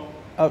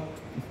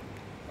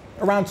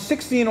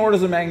 16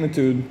 orders of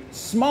magnitude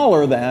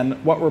smaller than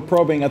what we're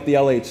probing at the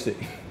LHC.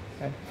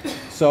 Okay?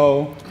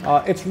 So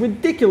it's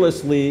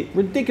ridiculously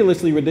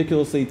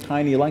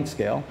tiny length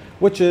scale,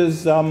 which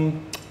is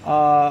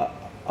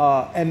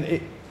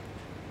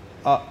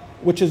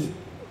which is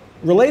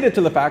related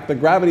to the fact that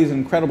gravity is an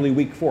incredibly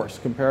weak force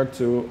compared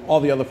to all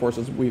the other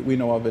forces we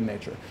know of in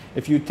nature.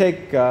 If you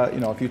take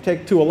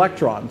two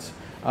electrons,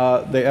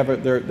 they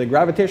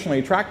gravitationally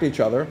attract each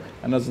other,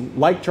 and as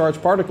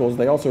like-charged particles,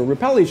 they also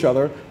repel each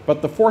other.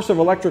 But the force of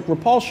electric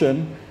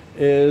repulsion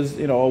is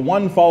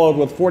 1 followed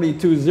with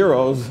 42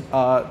 zeros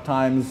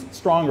times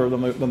stronger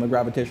than the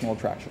gravitational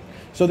attraction.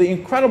 So the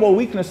incredible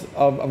weakness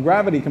of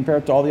gravity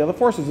compared to all the other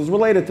forces is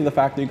related to the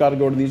fact that you've got to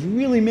go to these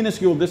really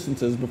minuscule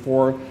distances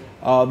before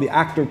the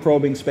act of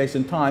probing space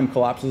and time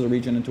collapses a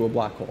region into a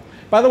black hole.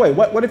 By the way,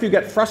 what if you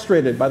get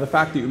frustrated by the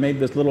fact that you made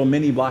this little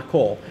mini black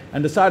hole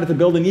and decided to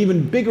build an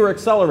even bigger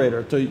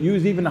accelerator to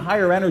use even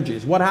higher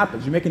energies? What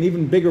happens? You make an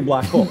even bigger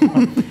black hole.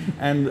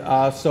 And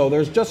so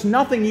there's just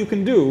nothing you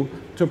can do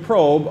to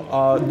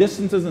probe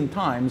distances and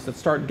times that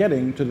start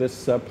getting to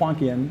this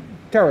Planckian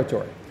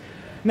territory.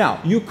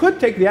 Now, you could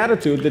take the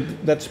attitude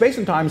that space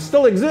and time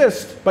still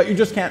exist, but you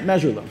just can't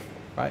measure them,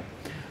 right?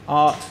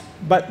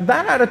 But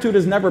that attitude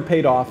has never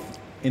paid off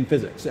in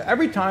physics.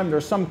 Every time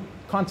there's some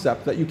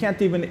concept that you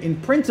can't even in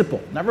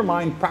principle, never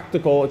mind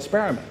practical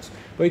experiments,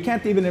 but you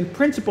can't even in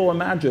principle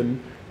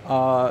imagine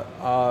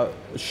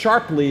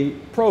sharply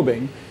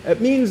probing,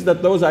 it means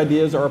that those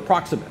ideas are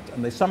approximate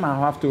and they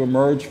somehow have to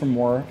emerge from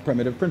more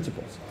primitive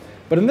principles.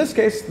 But in this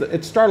case,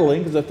 it's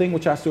startling because the thing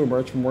which has to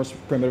emerge from more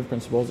primitive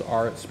principles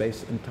are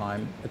space and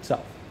time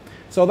itself.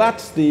 So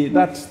that's the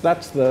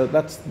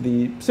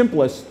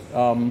simplest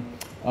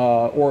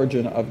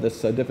origin of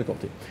this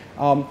difficulty.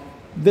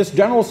 This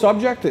general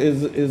subject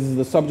is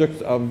the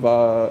subject of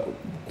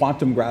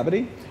quantum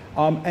gravity.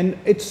 And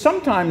it's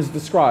sometimes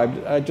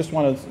described, I just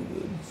want to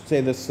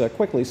say this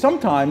quickly,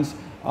 sometimes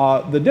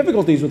the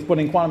difficulties with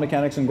putting quantum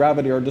mechanics and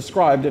gravity are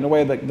described in a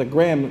way that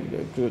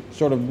Graham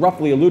sort of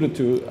roughly alluded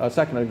to a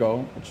second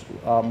ago,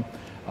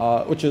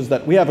 which is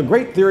that we have a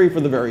great theory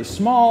for the very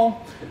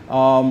small,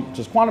 which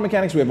is quantum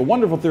mechanics. We have a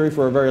wonderful theory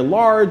for a very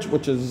large,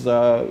 which is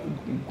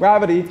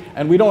gravity,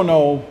 and we don't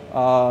know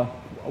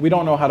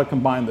how to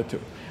combine the two.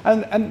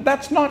 And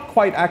that's not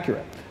quite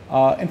accurate.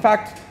 In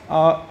fact,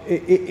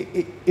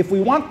 if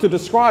we want to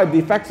describe the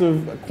effects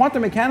of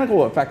quantum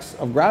mechanical effects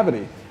of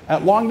gravity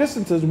at long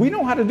distances, we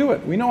know how to do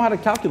it. We know how to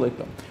calculate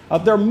them.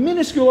 There are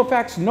minuscule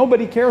effects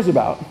nobody cares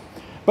about.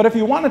 But if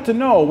you wanted to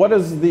know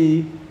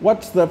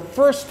what's the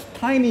first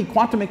tiny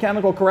quantum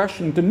mechanical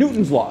correction to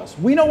Newton's laws,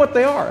 we know what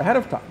they are ahead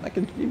of time. I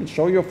can even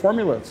show you a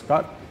formula. It's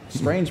got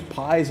strange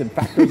pi's and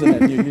factors in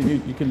it.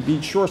 You can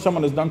be sure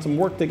someone has done some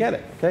work to get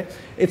it. Okay?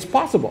 It's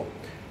possible.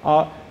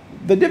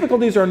 The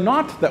difficulties are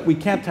not that we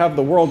can't have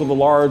the world of the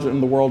large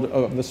and the world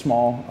of the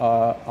small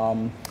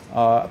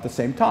at the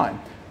same time.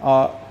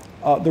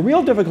 The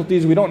real difficulty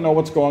is we don't know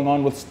what's going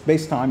on with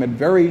space-time at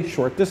very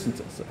short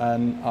distances,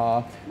 and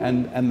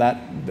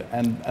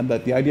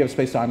that the idea of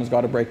space-time has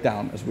got to break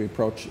down as we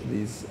approach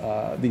these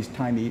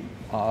tiny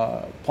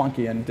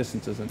Planckian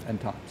distances and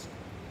times.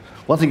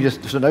 One thing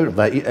just to note of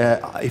that,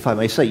 if I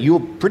may say, you're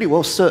pretty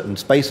well certain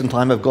space and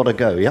time have got to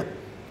go, yeah?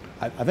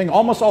 I think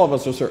almost all of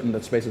us are certain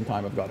that space and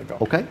time have got to go.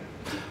 Okay.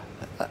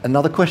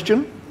 Another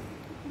question?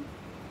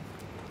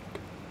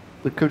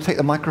 Could we take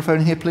the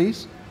microphone here,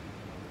 please?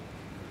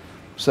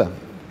 Sir.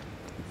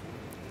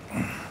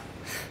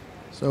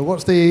 So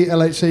what's the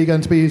LHC going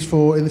to be used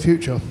for in the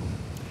future?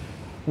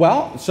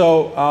 Well,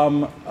 so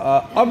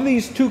of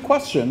these two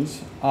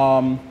questions,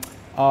 the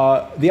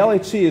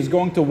LHC is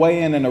going to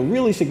weigh in a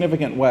really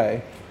significant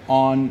way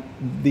on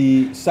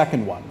the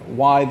second one,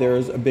 why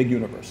there's a big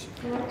universe.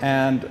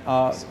 And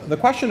the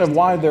question of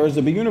why there is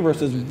a big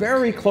universe is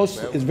very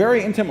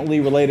intimately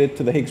related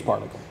to the Higgs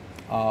particle.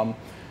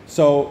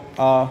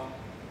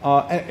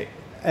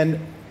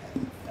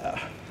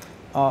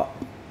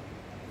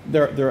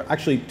 There are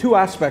actually two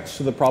aspects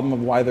to the problem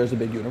of why there's a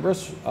big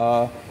universe.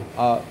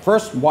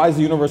 First, why is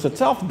the universe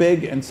itself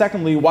big? And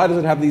secondly, why does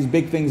it have these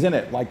big things in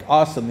it, like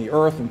us and the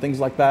Earth and things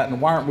like that? And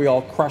why aren't we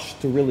all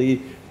crushed to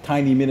really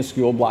tiny,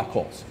 minuscule black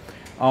holes?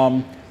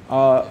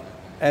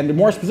 And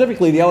more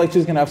specifically, the LHC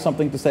is going to have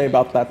something to say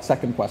about that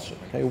second question.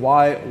 Okay,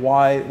 why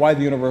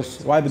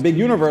the big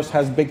universe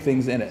has big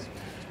things in it?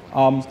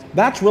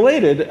 That's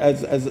related,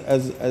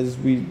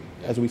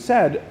 as we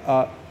said,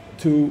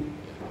 to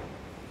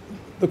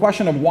the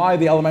question of why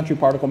the elementary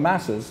particle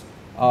masses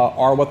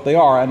are what they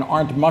are and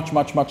aren't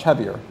much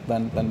heavier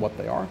than what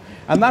they are.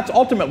 And that's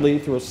ultimately,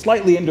 through a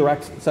slightly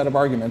indirect set of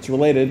arguments,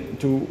 related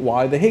to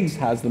why the Higgs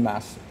has the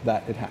mass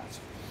that it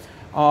has.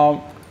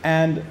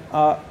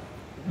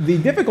 The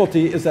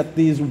difficulty is that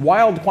these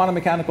wild quantum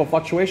mechanical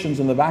fluctuations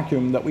in the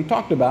vacuum that we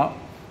talked about,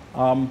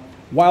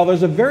 while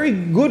there's a very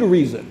good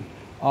reason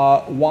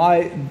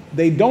why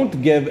they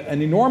don't give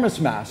an enormous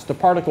mass to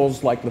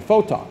particles like the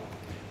photon,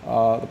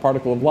 the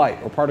particle of light,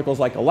 or particles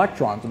like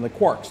electrons and the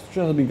quarks.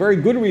 There's a very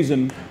good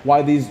reason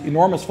why these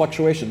enormous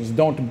fluctuations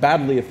don't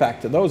badly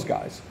affect those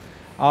guys.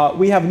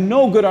 We have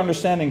no good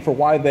understanding for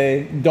why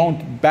they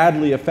don't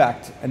badly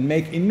affect and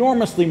make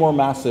enormously more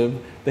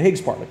massive the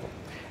Higgs particle.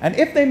 And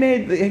if they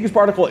made the Higgs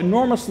particle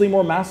enormously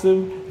more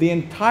massive, the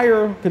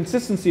entire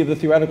consistency of the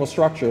theoretical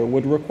structure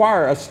would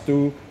require us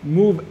to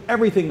move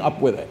everything up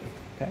with it.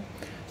 Okay?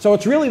 So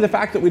it's really the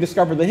fact that we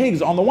discovered the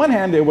Higgs. On the one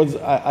hand, it was,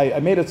 I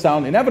made it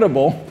sound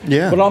inevitable,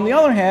 but on the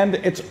other hand,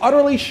 it's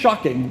utterly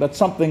shocking that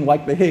something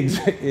like the Higgs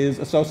is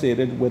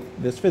associated with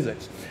this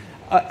physics.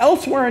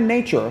 Elsewhere in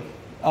nature,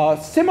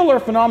 similar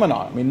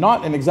phenomenon, I mean,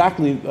 not in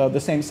exactly the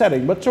same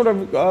setting, but sort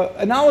of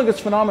analogous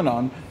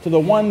phenomenon to the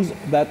ones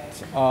that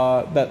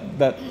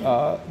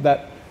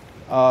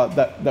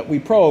that we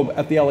probe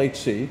at the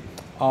LHC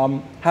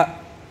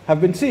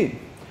have been seen.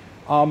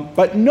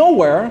 But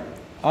nowhere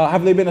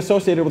have they been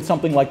associated with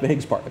something like the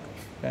Higgs particle.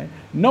 Okay?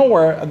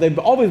 Nowhere, they've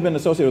always been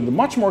associated with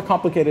much more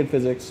complicated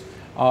physics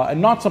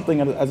and not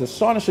something as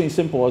astonishingly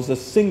simple as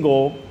this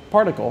single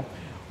particle,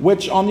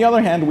 which on the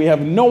other hand, we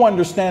have no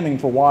understanding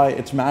for why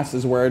its mass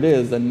is where it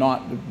is and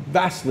not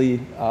vastly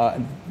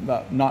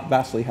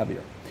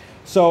heavier.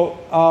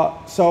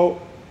 So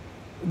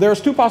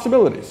there's two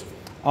possibilities.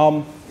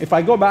 If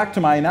I go back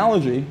to my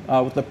analogy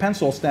with the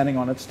pencil standing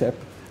on its tip,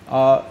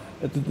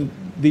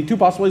 the two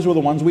possibilities were the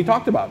ones we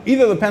talked about.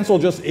 Either the pencil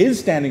just is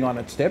standing on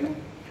its tip,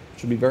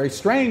 which would be very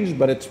strange,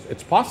 but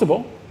it's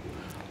possible,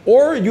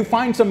 or you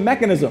find some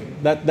mechanism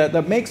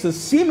that makes a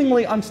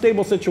seemingly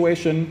unstable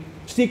situation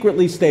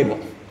secretly stable,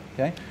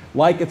 okay?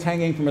 Like it's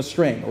hanging from a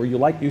string, or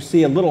you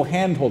see a little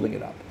hand holding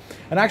it up.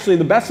 And actually,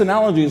 the best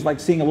analogy is like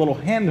seeing a little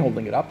hand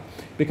holding it up,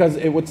 because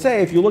it would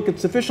say if you look at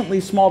sufficiently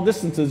small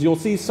distances, you'll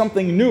see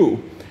something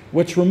new,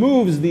 which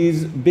removes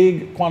these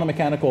big quantum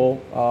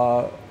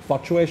mechanical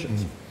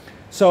fluctuations.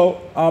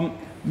 So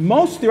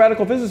most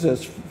theoretical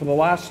physicists for the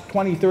last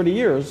 20, 30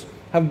 years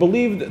have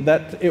believed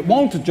that it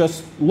won't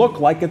just look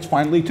like it's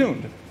finely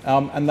tuned,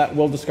 and that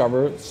we'll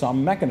discover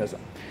some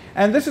mechanism.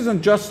 And this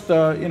isn't just,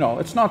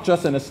 it's not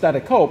just an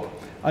aesthetic hope.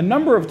 A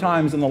number of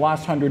times in the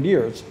last 100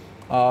 years,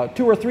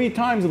 2 or 3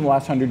 times in the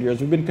last 100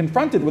 years, we've been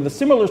confronted with a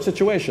similar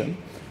situation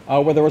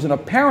where there was an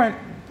apparent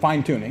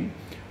fine-tuning,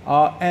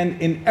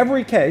 and in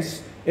every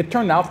case, it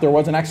turned out there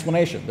was an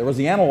explanation. There was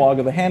the analog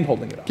of the hand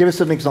holding it up. Give us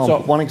an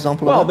example. So, one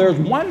example well, of that? there's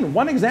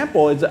one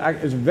example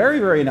is very,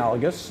 very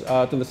analogous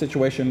to the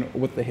situation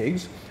with the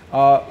Higgs.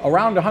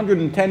 Around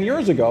 110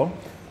 years ago,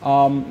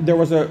 there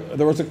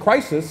was a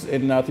crisis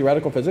in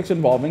theoretical physics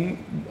involving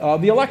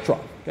the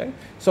electron. Okay?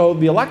 So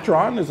the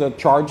electron is a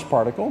charged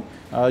particle.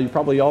 You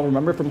probably all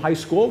remember from high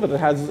school that it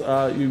has,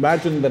 you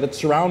imagine that it's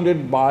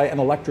surrounded by an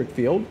electric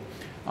field.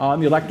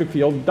 And the electric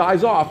field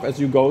dies off as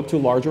you go to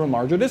larger and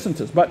larger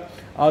distances. But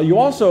you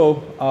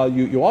also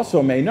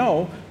may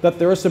know that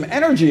there is some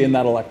energy in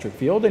that electric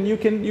field, and you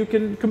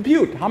can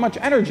compute how much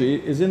energy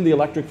is in the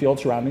electric field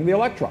surrounding the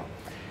electron.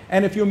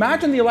 And if you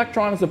imagine the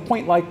electron as a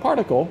point-like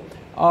particle,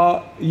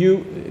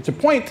 it's a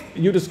point,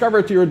 you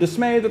discover to your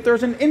dismay that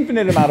there's an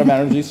infinite amount of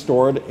energy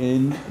stored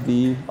in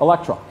the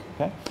electron.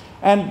 Okay?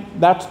 And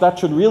that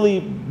should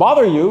really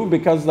bother you,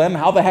 because then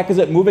how the heck is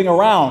it moving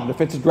around if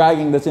it's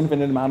dragging this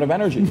infinite amount of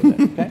energy with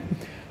it? Okay?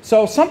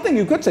 So something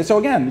you could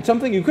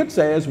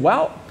say is,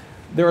 well,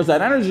 there is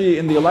that energy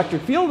in the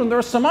electric field, and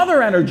there's some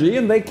other energy,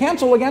 and they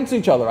cancel against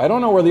each other. I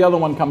don't know where the other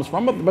one comes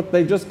from, but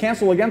they just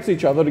cancel against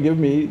each other to give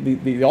me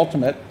the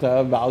ultimate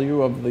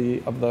value of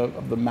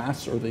the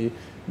mass, or the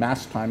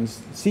mass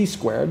times c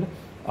squared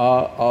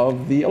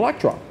of the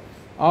electron.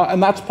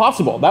 And that's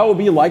possible. That would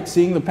be like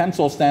seeing the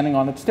pencil standing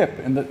on its tip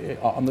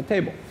on the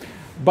table.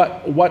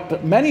 But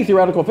what many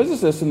theoretical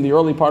physicists in the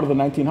early part of the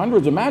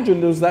 1900s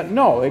imagined is that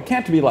no, it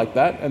can't be like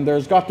that, and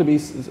there's got to be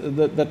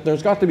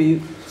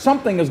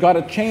something has got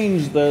to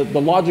change the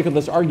logic of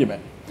this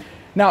argument.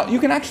 Now, you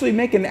can actually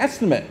make an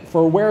estimate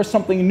for where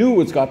something new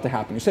has got to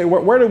happen. You say,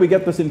 where do we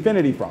get this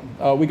infinity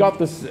from? We got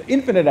this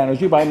infinite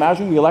energy by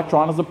imagining the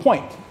electron as a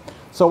point.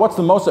 So what's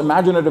the most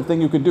imaginative thing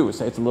you could do?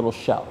 Say it's a little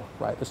shell,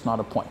 right? It's not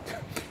a point.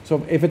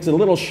 So if it's a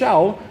little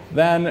shell,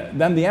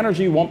 then the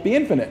energy won't be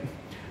infinite.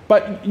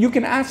 But you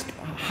can ask,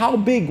 how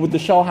big would the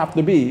shell have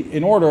to be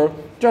in order,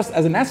 just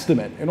as an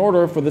estimate, in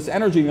order for this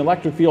energy in the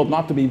electric field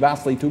not to be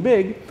vastly too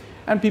big?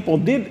 And people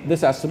did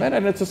this estimate,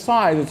 and it's a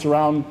size, it's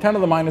around 10 to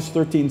the minus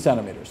 13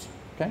 centimeters.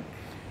 Okay?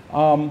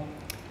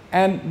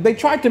 And they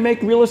tried to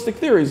make realistic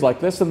theories like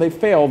this, and they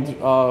failed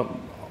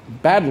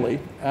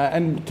badly.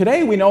 And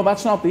today we know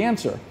that's not the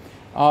answer.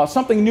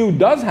 Something new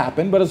does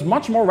happen, but it's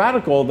much more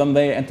radical than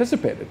they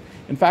anticipated.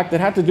 In fact,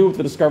 it had to do with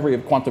the discovery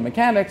of quantum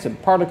mechanics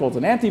and particles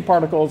and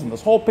antiparticles, and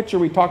this whole picture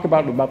we talk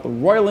about the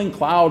roiling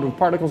cloud of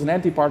particles and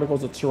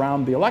antiparticles that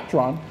surround the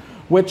electron,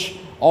 which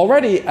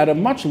already at a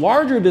much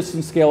larger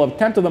distance scale of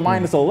 10 to the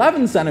minus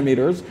 11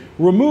 centimeters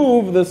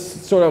remove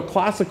this sort of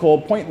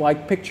classical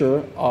point-like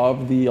picture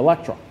of the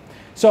electron.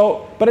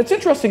 So, but it's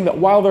interesting that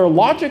while their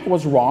logic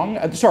was wrong,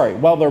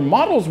 while their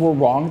models were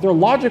wrong, their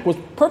logic was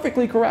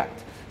perfectly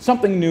correct.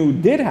 Something new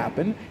did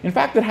happen. In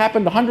fact, it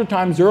happened 100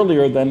 times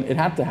earlier than it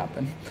had to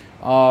happen,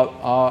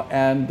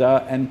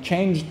 and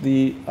changed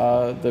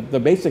the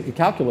basic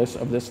calculus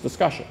of this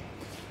discussion.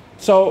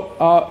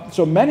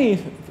 So many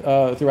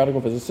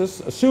theoretical physicists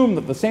assume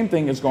that the same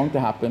thing is going to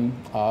happen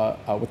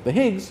with the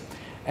Higgs,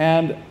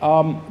 and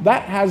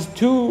that has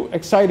two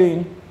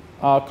exciting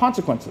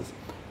consequences.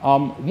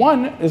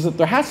 One is that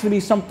there has to be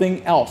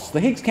something else.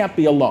 The Higgs can't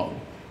be alone.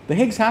 The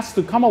Higgs has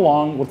to come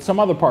along with some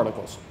other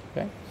particles.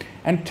 Okay?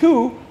 And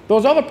two,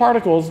 those other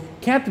particles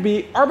can't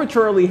be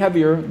arbitrarily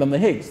heavier than the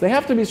Higgs. They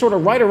have to be sort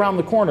of right around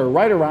the corner,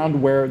 right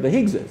around where the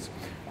Higgs is.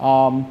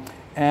 And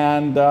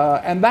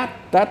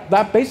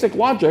that basic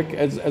have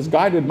has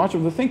guided much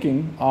of the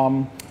thinking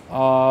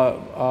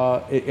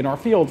in our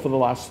field for the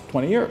last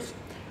 20 years.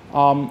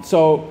 And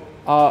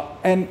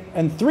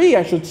three,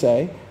 I should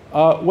say,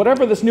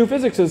 whatever this new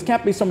physics is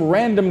can't be some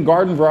random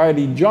garden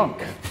variety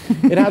junk.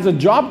 It has a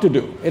job to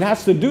do. It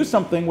has to do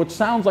something which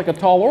sounds like a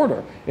tall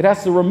order. It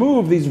has to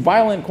remove these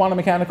violent quantum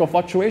mechanical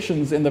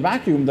fluctuations in the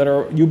vacuum that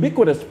are a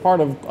ubiquitous part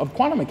of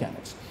quantum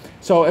mechanics.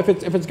 So if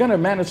it's going to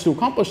manage to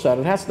accomplish that,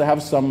 it has to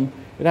have some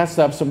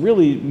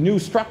really new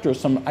structure,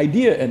 some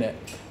idea in it.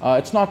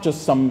 It's not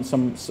just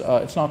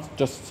it's not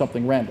just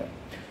something random.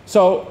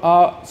 So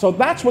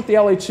that's what the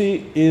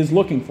LHC is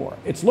looking for.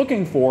 It's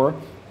looking for,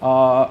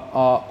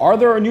 are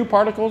there new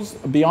particles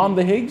beyond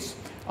the Higgs?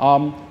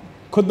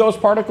 Could those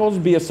particles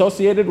be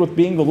associated with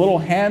being the little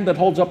hand that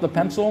holds up the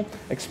pencil,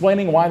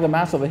 explaining why the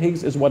mass of the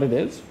Higgs is what it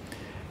is?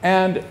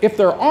 And if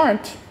there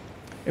aren't,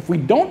 if we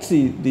don't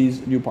see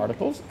these new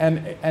particles,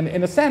 and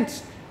in a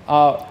sense,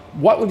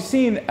 what we've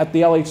seen at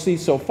the LHC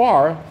so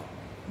far,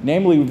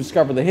 namely we've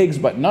discovered the Higgs,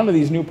 but none of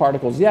these new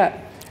particles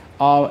yet,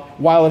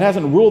 while it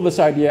hasn't ruled this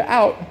idea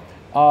out,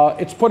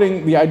 it's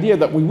putting the idea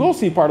that we will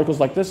see particles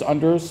like this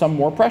under some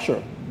more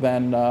pressure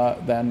than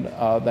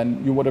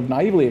you would have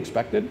naively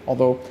expected,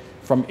 although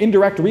from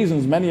indirect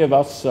reasons, many of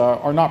us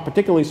are not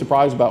particularly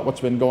surprised about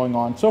what's been going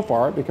on so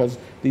far, because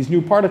these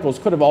new particles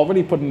could have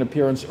already put an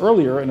appearance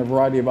earlier in a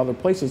variety of other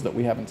places that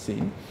we haven't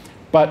seen.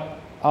 But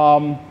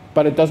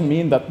it doesn't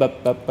mean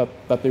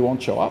that they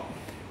won't show up.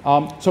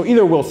 So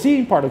either we'll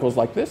see particles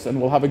like this and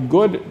we'll have a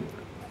good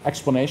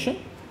explanation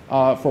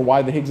for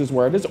why the Higgs is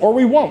where it is, or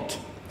we won't.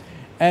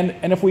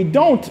 And if we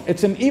don't,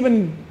 it's an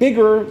even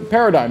bigger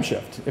paradigm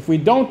shift. If we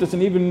don't, it's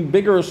an even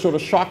bigger sort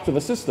of shock to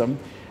the system,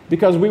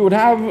 because we would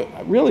have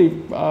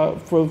really,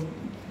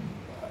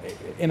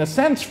 in a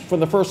sense, for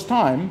the first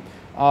time,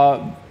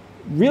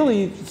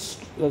 really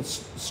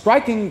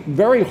striking,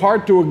 very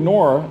hard to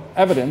ignore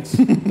evidence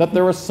that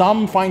there is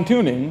some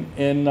fine-tuning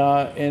in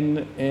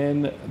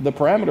the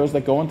parameters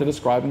that go into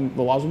describing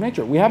the laws of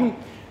nature. We haven't.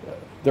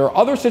 There are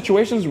other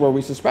situations where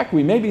we suspect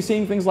we may be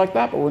seeing things like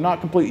that, but we're not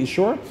completely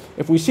sure.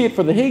 If we see it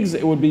for the Higgs,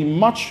 it would be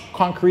much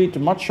concrete,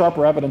 much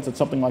sharper evidence that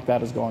something like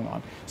that is going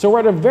on. So we're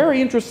at a very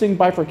interesting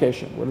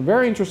bifurcation. We're at a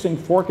very interesting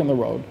fork in the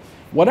road.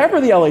 Whatever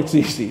the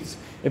LHC sees,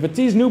 if it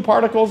sees new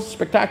particles,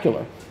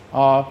 spectacular.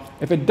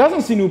 If it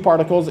doesn't see new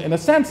particles, in a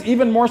sense,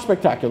 even more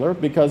spectacular,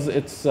 because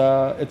it's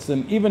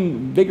an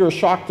even bigger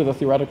shock to the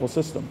theoretical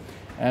system.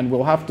 And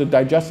we'll have to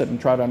digest it and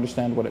try to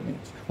understand what it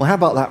means. Well, how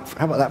about that?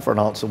 How about that for an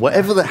answer?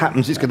 Whatever that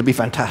happens, it's going to be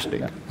fantastic.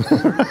 Yeah.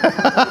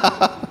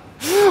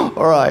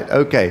 All right.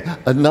 Okay.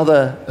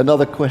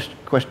 Another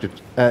question.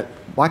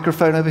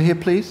 Microphone over here,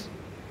 please.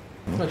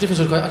 Well, different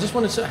sort of question. I just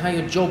wondered how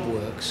your job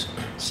works.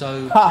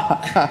 So,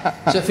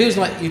 so it feels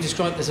like you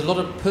described there's a lot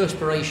of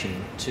perspiration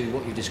to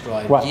what you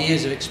described. Right.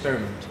 Years of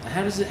experiment.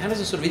 How does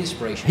a sort of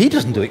inspiration? He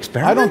doesn't do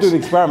experiments. I don't do the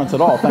experiments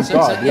at all. Thank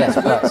God.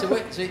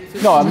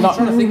 No, I'm not.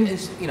 Trying to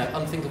think,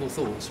 unthinkable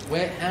thoughts.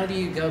 How do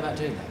you go about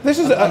doing that? This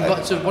is.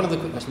 So one of the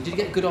quick questions: did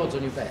you get good odds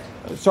on your bet?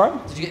 Sorry?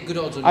 Did you get good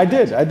odds on your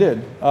bet? I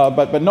did.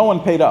 But no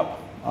one paid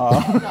up.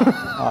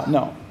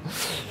 No.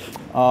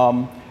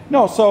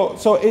 No.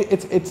 So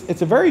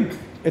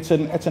it's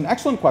an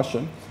excellent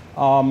question.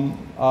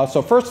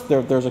 So first,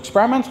 there's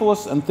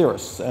experimentalists and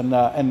theorists, and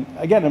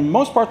again, in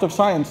most parts of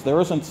science, there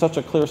isn't such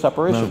a clear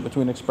separation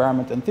between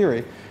experiment and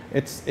theory.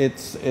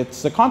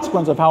 It's a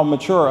consequence of how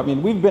mature. I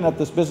mean, we've been at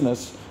this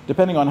business,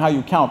 depending on how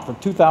you count, for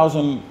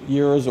 2,000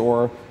 years,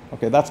 or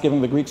okay, that's giving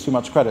the Greeks too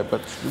much credit,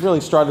 but it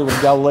really started with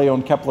Galileo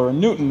and Kepler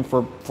and Newton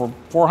for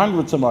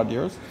 400 some odd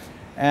years.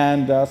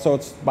 And so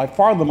it's by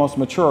far the most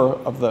mature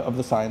of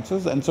the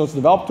sciences, and so it's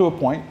developed to a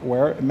point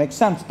where it makes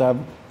sense to have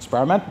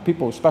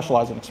people who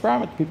specialize in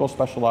experiment, people who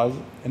specialize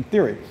in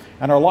theory,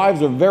 and our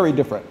lives are very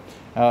different.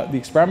 The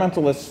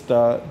experimentalists,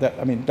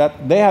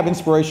 they have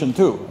inspiration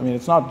too. I mean,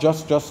 it's not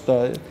just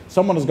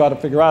someone has got to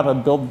figure out how to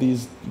build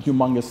these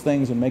humongous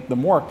things and make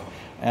them work,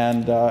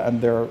 and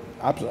they're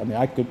absolutely.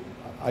 I mean,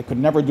 I could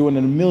never do it in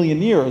a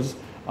million years.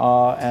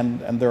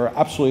 And there are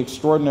absolutely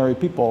extraordinary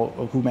people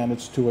who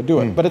manage to do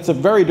it. But it's a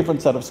very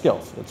different set of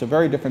skills. It's a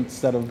very different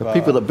set of... The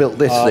people that built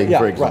this thing,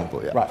 for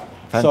example. Right.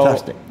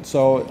 Fantastic.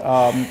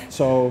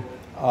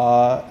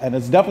 And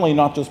it's definitely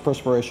not just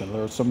perspiration.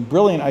 There are some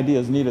brilliant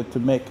ideas needed to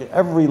make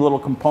every little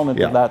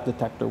component of that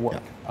detector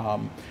work.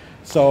 But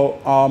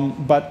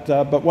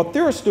what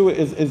theorists do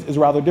is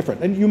rather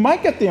different. And you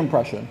might get the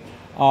impression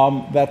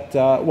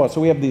so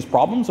we have these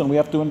problems and we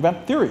have to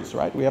invent theories,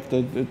 right? We have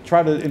to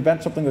try to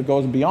invent something that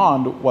goes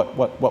beyond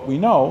what we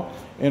know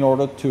in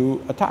order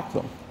to attack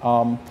them.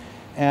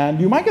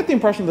 And you might get the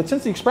impression that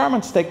since the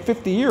experiments take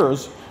 50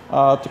 years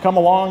to come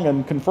along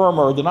and confirm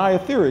or deny a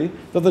theory,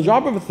 that the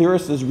job of a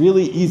theorist is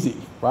really easy,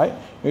 right?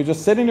 You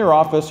just sit in your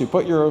office, you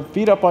put your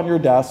feet up on your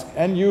desk,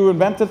 and you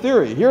invent a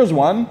theory. Here's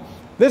one.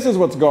 This is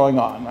what's going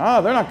on.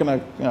 They're not going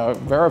to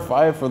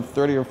verify it for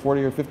 30 or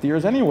 40 or 50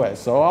 years anyway,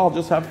 so I'll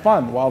just have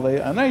fun while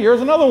and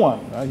here's another one.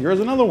 Here's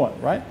another one,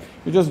 right?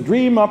 You just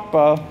dream up,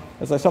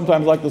 as I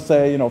sometimes like to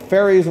say,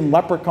 fairies and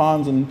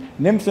leprechauns and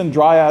nymphs and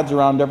dryads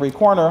around every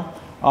corner,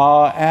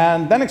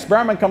 and then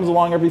experiment comes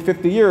along every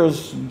 50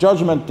 years,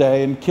 Judgment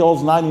Day, and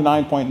kills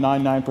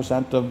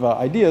 99.99% of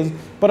ideas.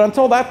 But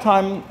until that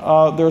time,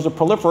 there's a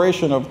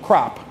proliferation of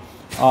crap.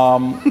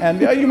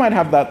 And you might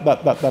have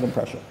that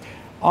impression.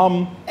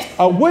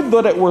 Would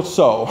that it were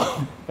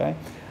so, okay?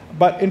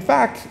 But in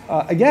fact,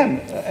 again,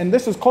 and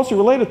this is closely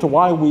related to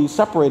why we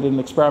separated an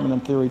experiment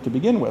and theory to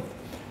begin with,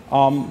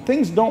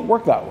 things don't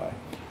work that way.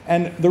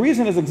 And the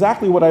reason is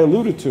exactly what I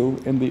alluded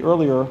to in the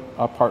earlier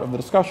part of the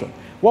discussion.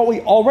 What we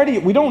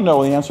don't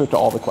know the answer to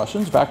all the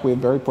questions. In fact, we have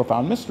very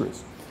profound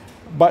mysteries.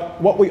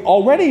 But what we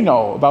already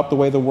know about the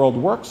way the world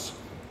works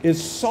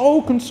is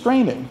so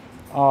constraining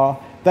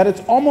that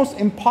it's almost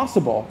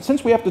impossible,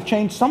 since we have to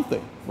change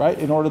something, right?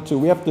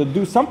 We have to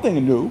do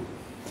something new,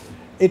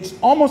 it's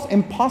almost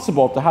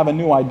impossible to have a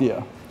new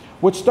idea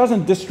which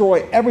doesn't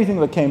destroy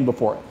everything that came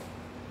before it.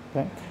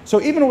 Okay?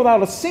 So even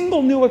without a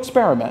single new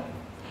experiment,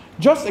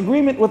 just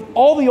agreement with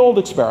all the old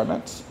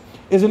experiments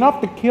is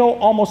enough to kill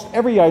almost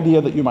every idea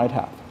that you might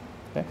have.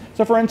 Okay?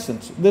 So for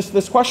instance,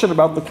 this question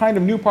about the kind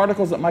of new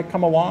particles that might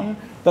come along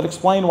that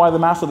explain why the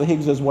mass of the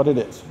Higgs is what it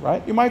is,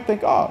 right? You might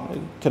think, oh,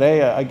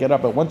 today I get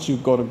up, and once you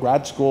go to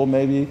grad school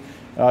maybe,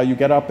 you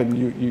get up and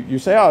you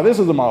say, oh, this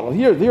is a model,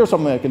 here's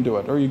something that can do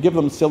it, or you give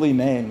them silly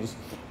names,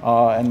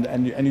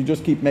 and you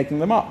just keep making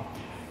them up.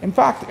 In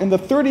fact, in the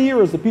 30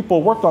 years that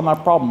people worked on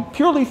that problem,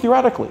 purely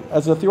theoretically,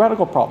 as a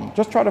theoretical problem,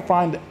 just try to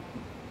find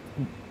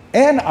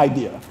an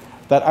idea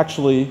that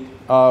actually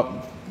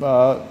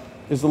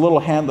is the little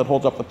hand that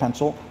holds up the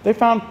pencil. They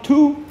found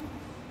 2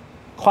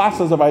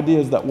 classes of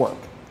ideas that work.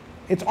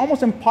 It's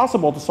almost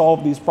impossible to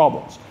solve these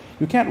problems.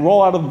 You can't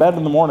roll out of bed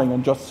in the morning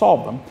and just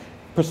solve them,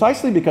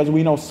 precisely because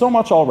we know so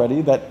much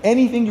already that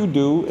anything you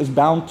do is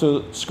bound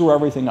to screw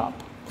everything up.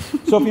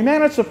 So if you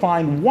manage to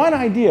find one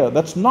idea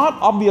that's not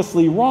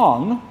obviously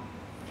wrong,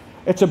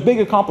 it's a big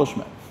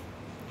accomplishment.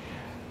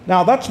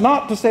 Now, that's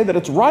not to say that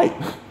it's right,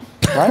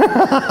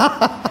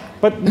 right?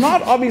 But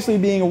not obviously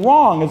being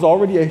wrong is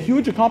already a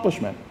huge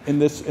accomplishment in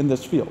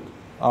this field.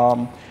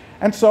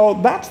 And so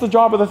that's the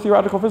job of the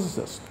theoretical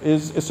physicist,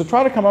 is to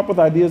try to come up with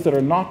ideas that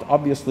are not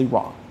obviously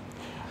wrong.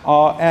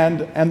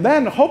 And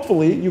then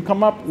hopefully you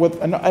come up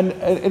with, and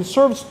it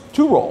serves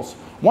 2 roles.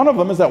 One of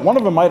them is that one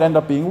of them might end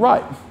up being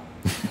right.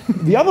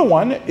 The other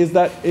one is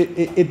that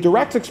it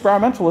directs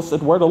experimentalists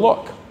at where to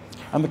look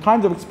and the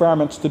kinds of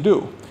experiments to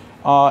do.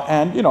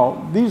 And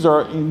these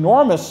are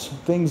enormous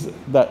things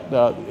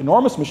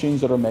enormous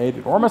machines that are made,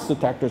 enormous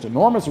detectors,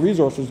 enormous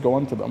resources go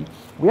into them.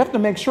 We have to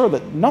make sure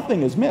that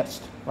nothing is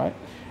missed, right?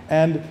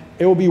 And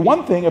it would be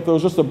one thing if there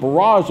was just a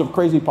barrage of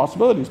crazy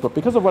possibilities, but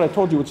because of what I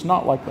told you, it's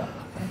not like that.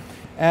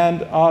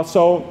 And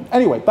so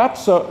anyway,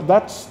 that's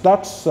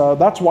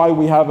why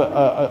we have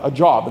a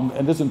job,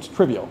 and it isn't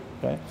trivial.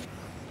 Okay?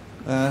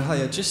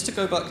 Hiya, just to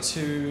go back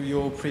to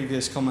your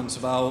previous comments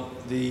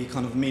about the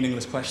kind of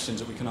meaningless questions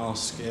that we can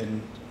ask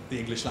in the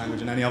English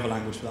language and any other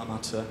language for that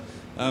matter.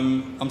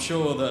 I'm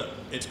sure that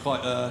it's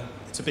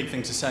a big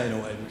thing to say in a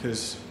way,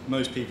 because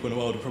most people in the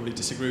world will probably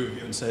disagree with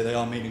you and say they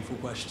are meaningful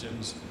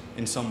questions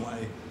in some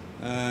way.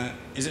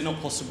 Is it not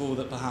possible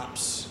that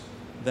perhaps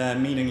they're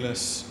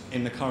meaningless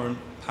in the current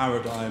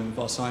paradigm of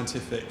our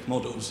scientific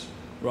models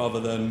rather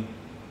than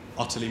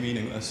utterly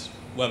meaningless?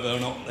 Whether or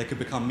not they could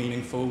become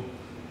meaningful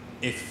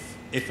if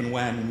and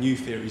when new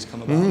theories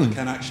come about that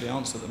can actually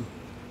answer them?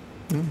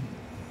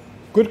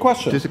 Good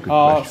question. It is a good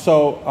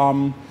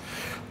question.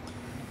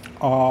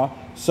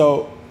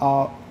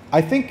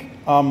 I think,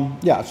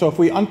 so if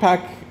we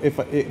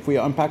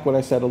unpack what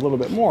I said a little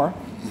bit more,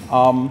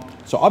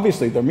 so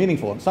obviously they're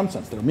meaningful in some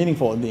sense. They're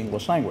meaningful in the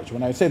English language.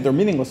 When I say they're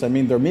meaningless, I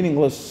mean they're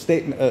meaningless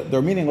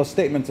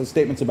statements and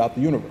statements about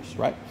the universe,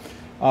 right?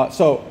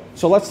 So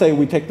let's say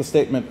we take the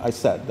statement I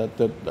said,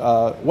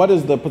 that what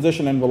is the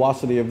position and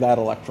velocity of that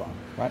electron,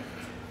 right?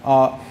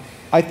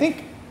 I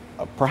think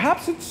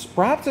perhaps it's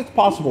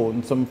possible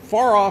in some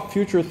far-off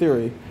future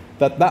theory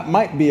that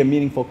might be a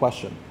meaningful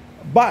question.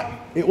 But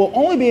it will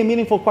only be a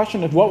meaningful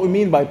question if what we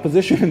mean by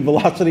position and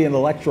velocity and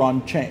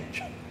electron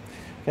change.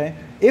 Okay?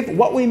 If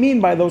what we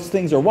mean by those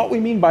things or what we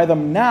mean by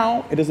them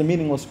now, it is a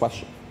meaningless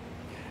question.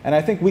 And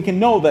I think we can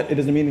know that it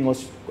is a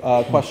meaningless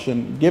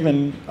question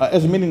given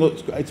it's a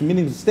meaningless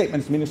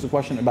statement, it's a meaningless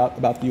question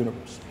about the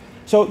universe.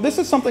 So this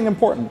is something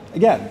important.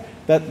 Again,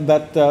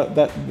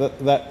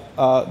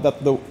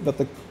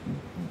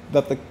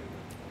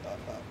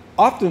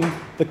 often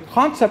the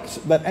concepts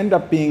that end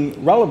up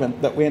being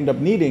relevant, that we end up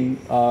needing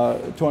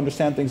to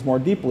understand things more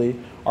deeply,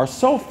 are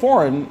so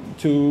foreign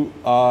to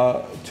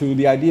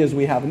the ideas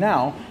we have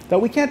now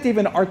that we can't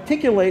even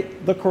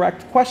articulate the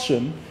correct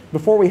question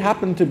before we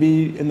happen to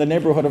be in the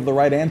neighborhood of the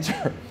right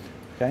answer.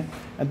 Okay?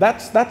 And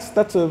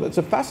it's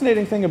a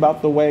fascinating thing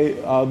about the way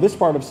this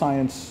part of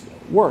science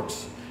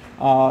works.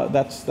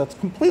 That's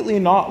completely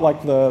not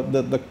like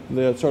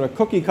the sort of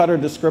cookie cutter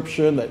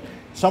description that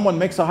someone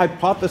makes a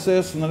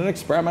hypothesis and then an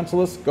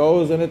experimentalist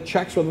goes and it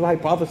checks whether the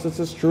hypothesis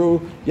is true.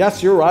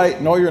 Yes, you're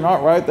right. No, you're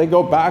not right. They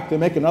go back, they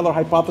make another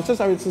hypothesis.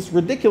 I mean, it's this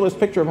ridiculous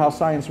picture of how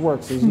science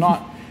works. It's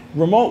not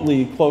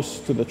remotely close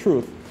to the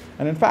truth.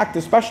 And in fact,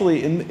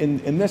 especially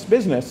in this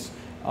business,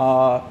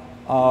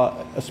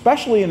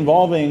 especially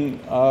involving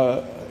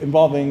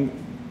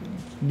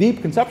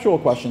deep conceptual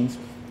questions,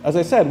 as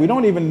I said, we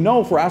don't even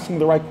know if we're asking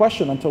the right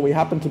question until we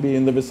happen to be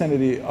in the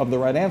vicinity of the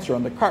right answer,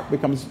 and the cart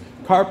it comes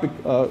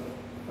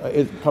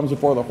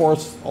before the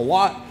horse a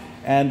lot,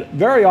 and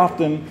very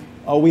often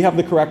we have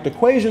the correct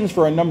equations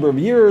for a number of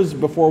years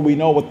before we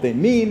know what they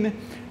mean,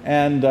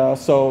 and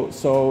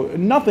so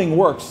nothing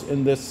works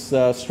in this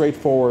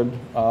straightforward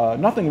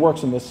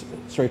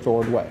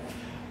way.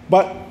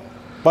 But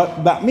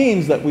that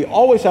means that we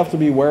always have to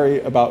be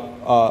wary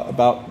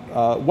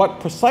about what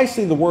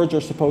precisely the words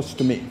are supposed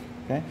to mean.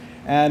 Okay?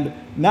 And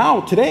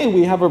now today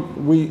we have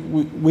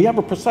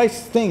a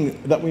precise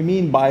thing that we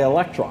mean by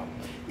electron.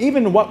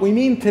 Even what we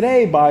mean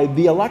today by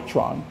the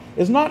electron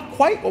is not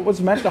quite what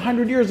was meant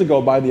 100 years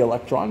ago by the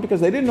electron,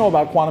 because they didn't know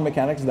about quantum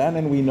mechanics then,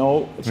 and we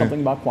know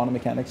something about quantum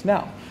mechanics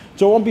now.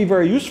 So it won't be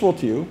very useful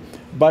to you,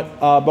 but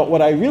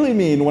what I really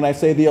mean when I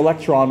say the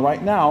electron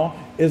right now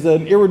is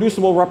an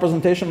irreducible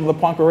representation of the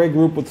Poincare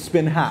group with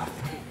spin half.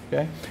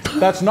 Okay?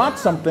 That's not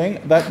something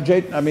that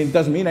it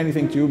doesn't mean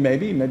anything to you,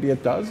 maybe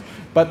it does,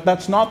 but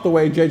that's not the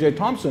way J.J.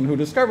 Thomson, who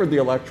discovered the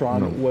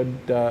electron,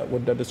 would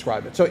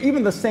describe it. So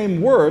even the same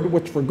word,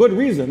 which for good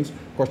reasons,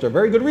 of course there are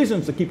very good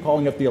reasons to keep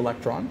calling it the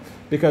electron,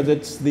 because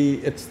it's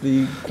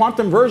the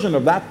quantum version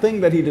of that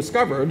thing that he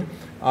discovered,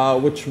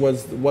 which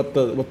was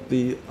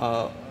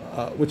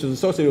which is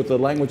associated with the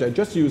language I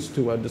just used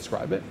to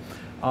describe it.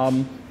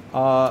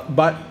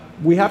 But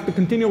we have to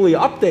continually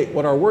update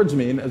what our words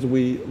mean as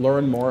we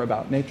learn more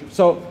about nature.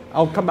 So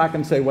I'll come back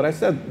and say what I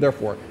said,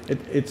 therefore.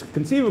 It's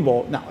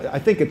conceivable. Now, I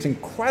think it's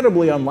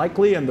incredibly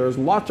unlikely, and there's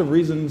lots of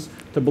reasons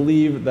to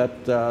believe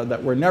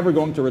that we're never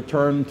going to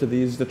return to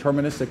these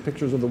deterministic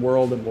pictures of the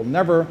world, and we'll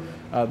never,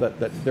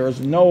 that there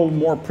is no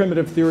more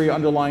primitive theory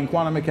underlying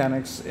quantum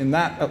mechanics,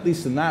 at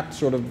least in that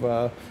sort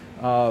of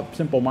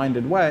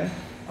simple-minded way.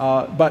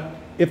 But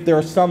if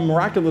there's some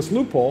miraculous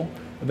loophole,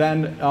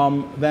 then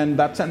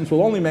that sentence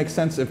will only make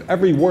sense if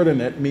every word in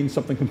it means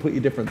something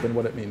completely different than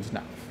what it means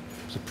now.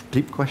 It's a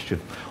deep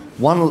question.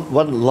 One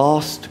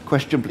last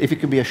question, if it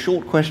can be a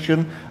short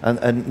question,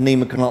 and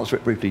Nima can answer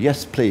it briefly.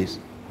 Yes, please.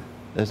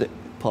 There's it.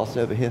 Pass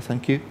it over here.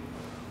 Thank you.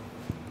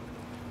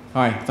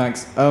 Hi,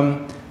 thanks.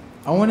 I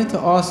wanted to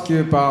ask you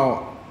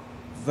about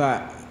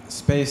that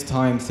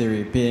space-time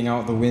theory being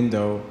out the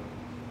window.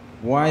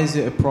 Why is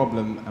it a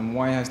problem, and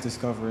why has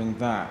discovering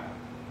that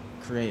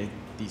created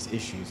these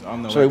issues?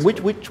 I'm no Sorry,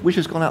 expert. which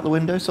has gone out the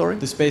window, sorry?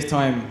 The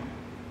space-time.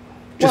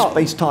 Just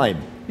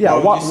space-time. Yeah,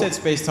 well, you said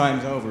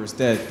space-time's over, it's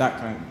dead,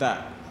 that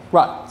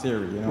right.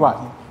 theory, you know?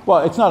 Right. Well,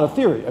 it's not a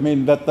theory. I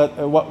mean, it's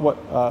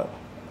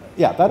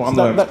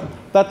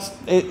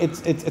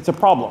a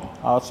problem.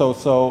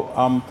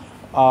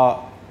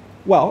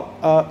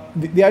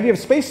 The idea of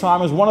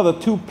space-time is one of the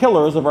two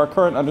pillars of our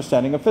current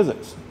understanding of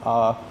physics.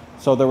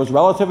 So there was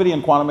relativity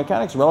in quantum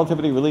mechanics.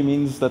 Relativity really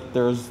means that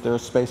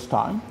there's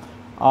space-time.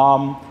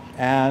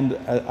 And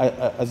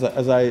as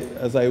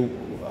I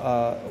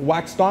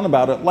waxed on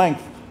about at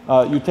length,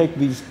 you take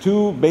these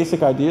two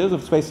basic ideas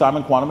of space-time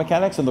and quantum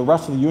mechanics, and the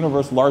rest of the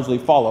universe largely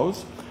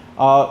follows.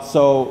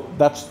 So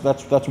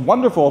that's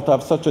wonderful to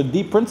have such a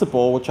deep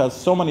principle which has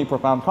so many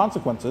profound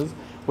consequences,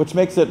 which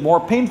makes it more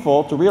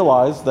painful to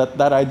realize that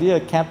that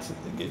idea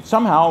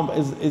somehow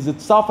is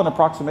itself an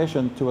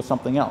approximation to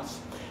something else.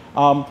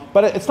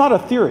 But it's not a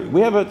theory.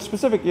 We have a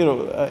specific,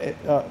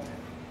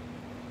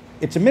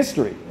 it's a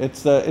mystery.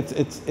 It's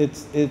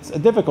a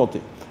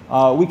difficulty.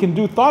 We can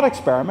do thought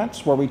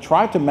experiments where we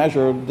try to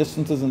measure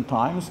distances and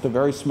times to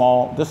very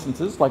small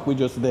distances, like we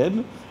just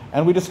did,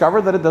 and we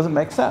discover that it doesn't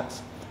make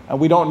sense. And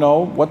we don't know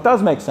what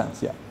does make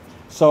sense yet.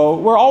 So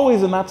we're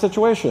always in that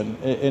situation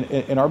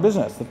in our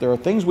business, that there are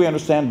things we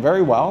understand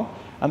very well,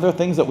 and there are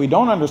things that we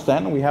don't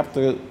understand, and we have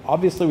to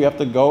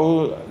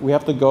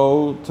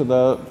go to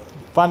the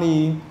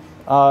funny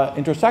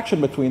intersection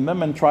between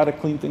them and try to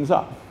clean things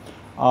up.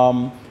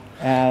 So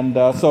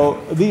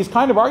these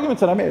kind of arguments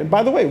that I made. And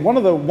by the way, one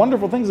of the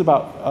wonderful things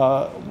about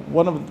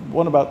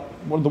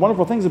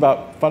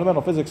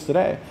fundamental physics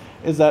today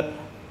is that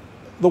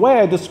the way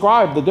I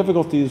describe the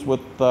difficulties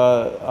with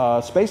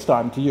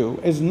space-time to you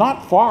is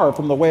not far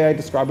from the way I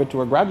describe it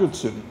to a graduate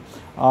student.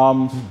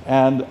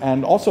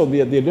 And also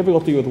the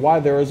difficulty with why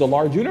there is a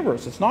large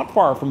universe. It's not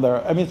far from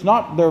there. I mean,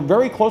 they're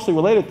very closely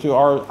related to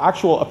our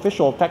actual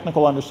official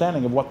technical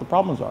understanding of what the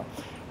problems are.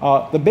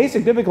 The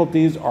basic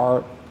difficulties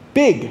are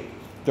big.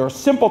 They're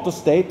simple to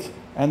state,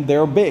 and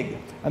they're big.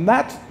 And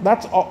that's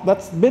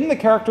been the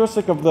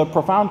characteristic of the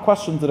profound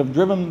questions that have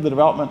driven the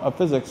development of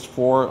physics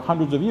for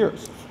hundreds of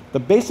years. The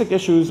basic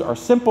issues are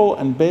simple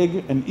and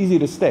big and easy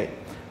to state.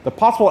 The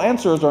possible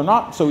answers are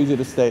not so easy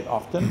to state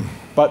often,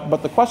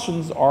 but the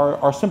questions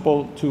are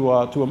simple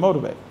to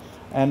motivate.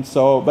 And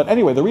so, but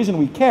anyway, the reason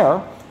we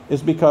care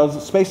is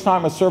because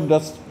space-time has served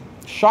us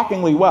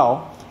shockingly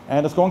well,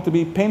 and it's going to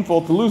be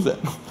painful to lose it.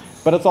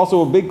 But it's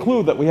also a big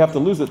clue that we have to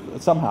lose it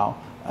somehow.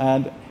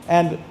 And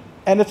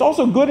it's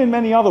also good in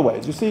many other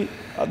ways. You see,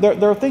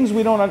 there are things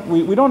we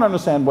don't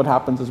understand what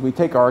happens as we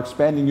take our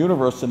expanding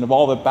universe and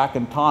evolve it back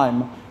in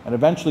time and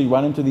eventually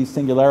run into these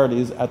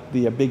singularities at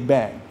the Big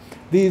Bang.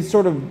 these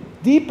sort of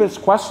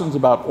deepest questions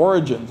about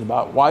origins,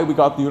 about why we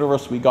got the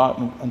universe we got,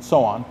 and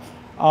so on,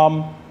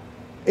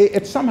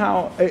 it's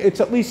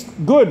at least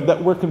good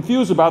that we're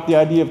confused about the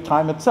idea of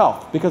time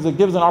itself, because it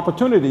gives an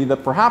opportunity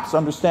that perhaps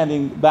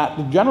understanding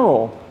that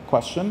general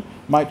question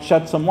might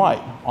shed some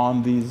light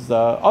on these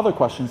other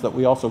questions that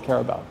we also care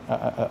about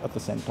at the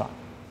same time.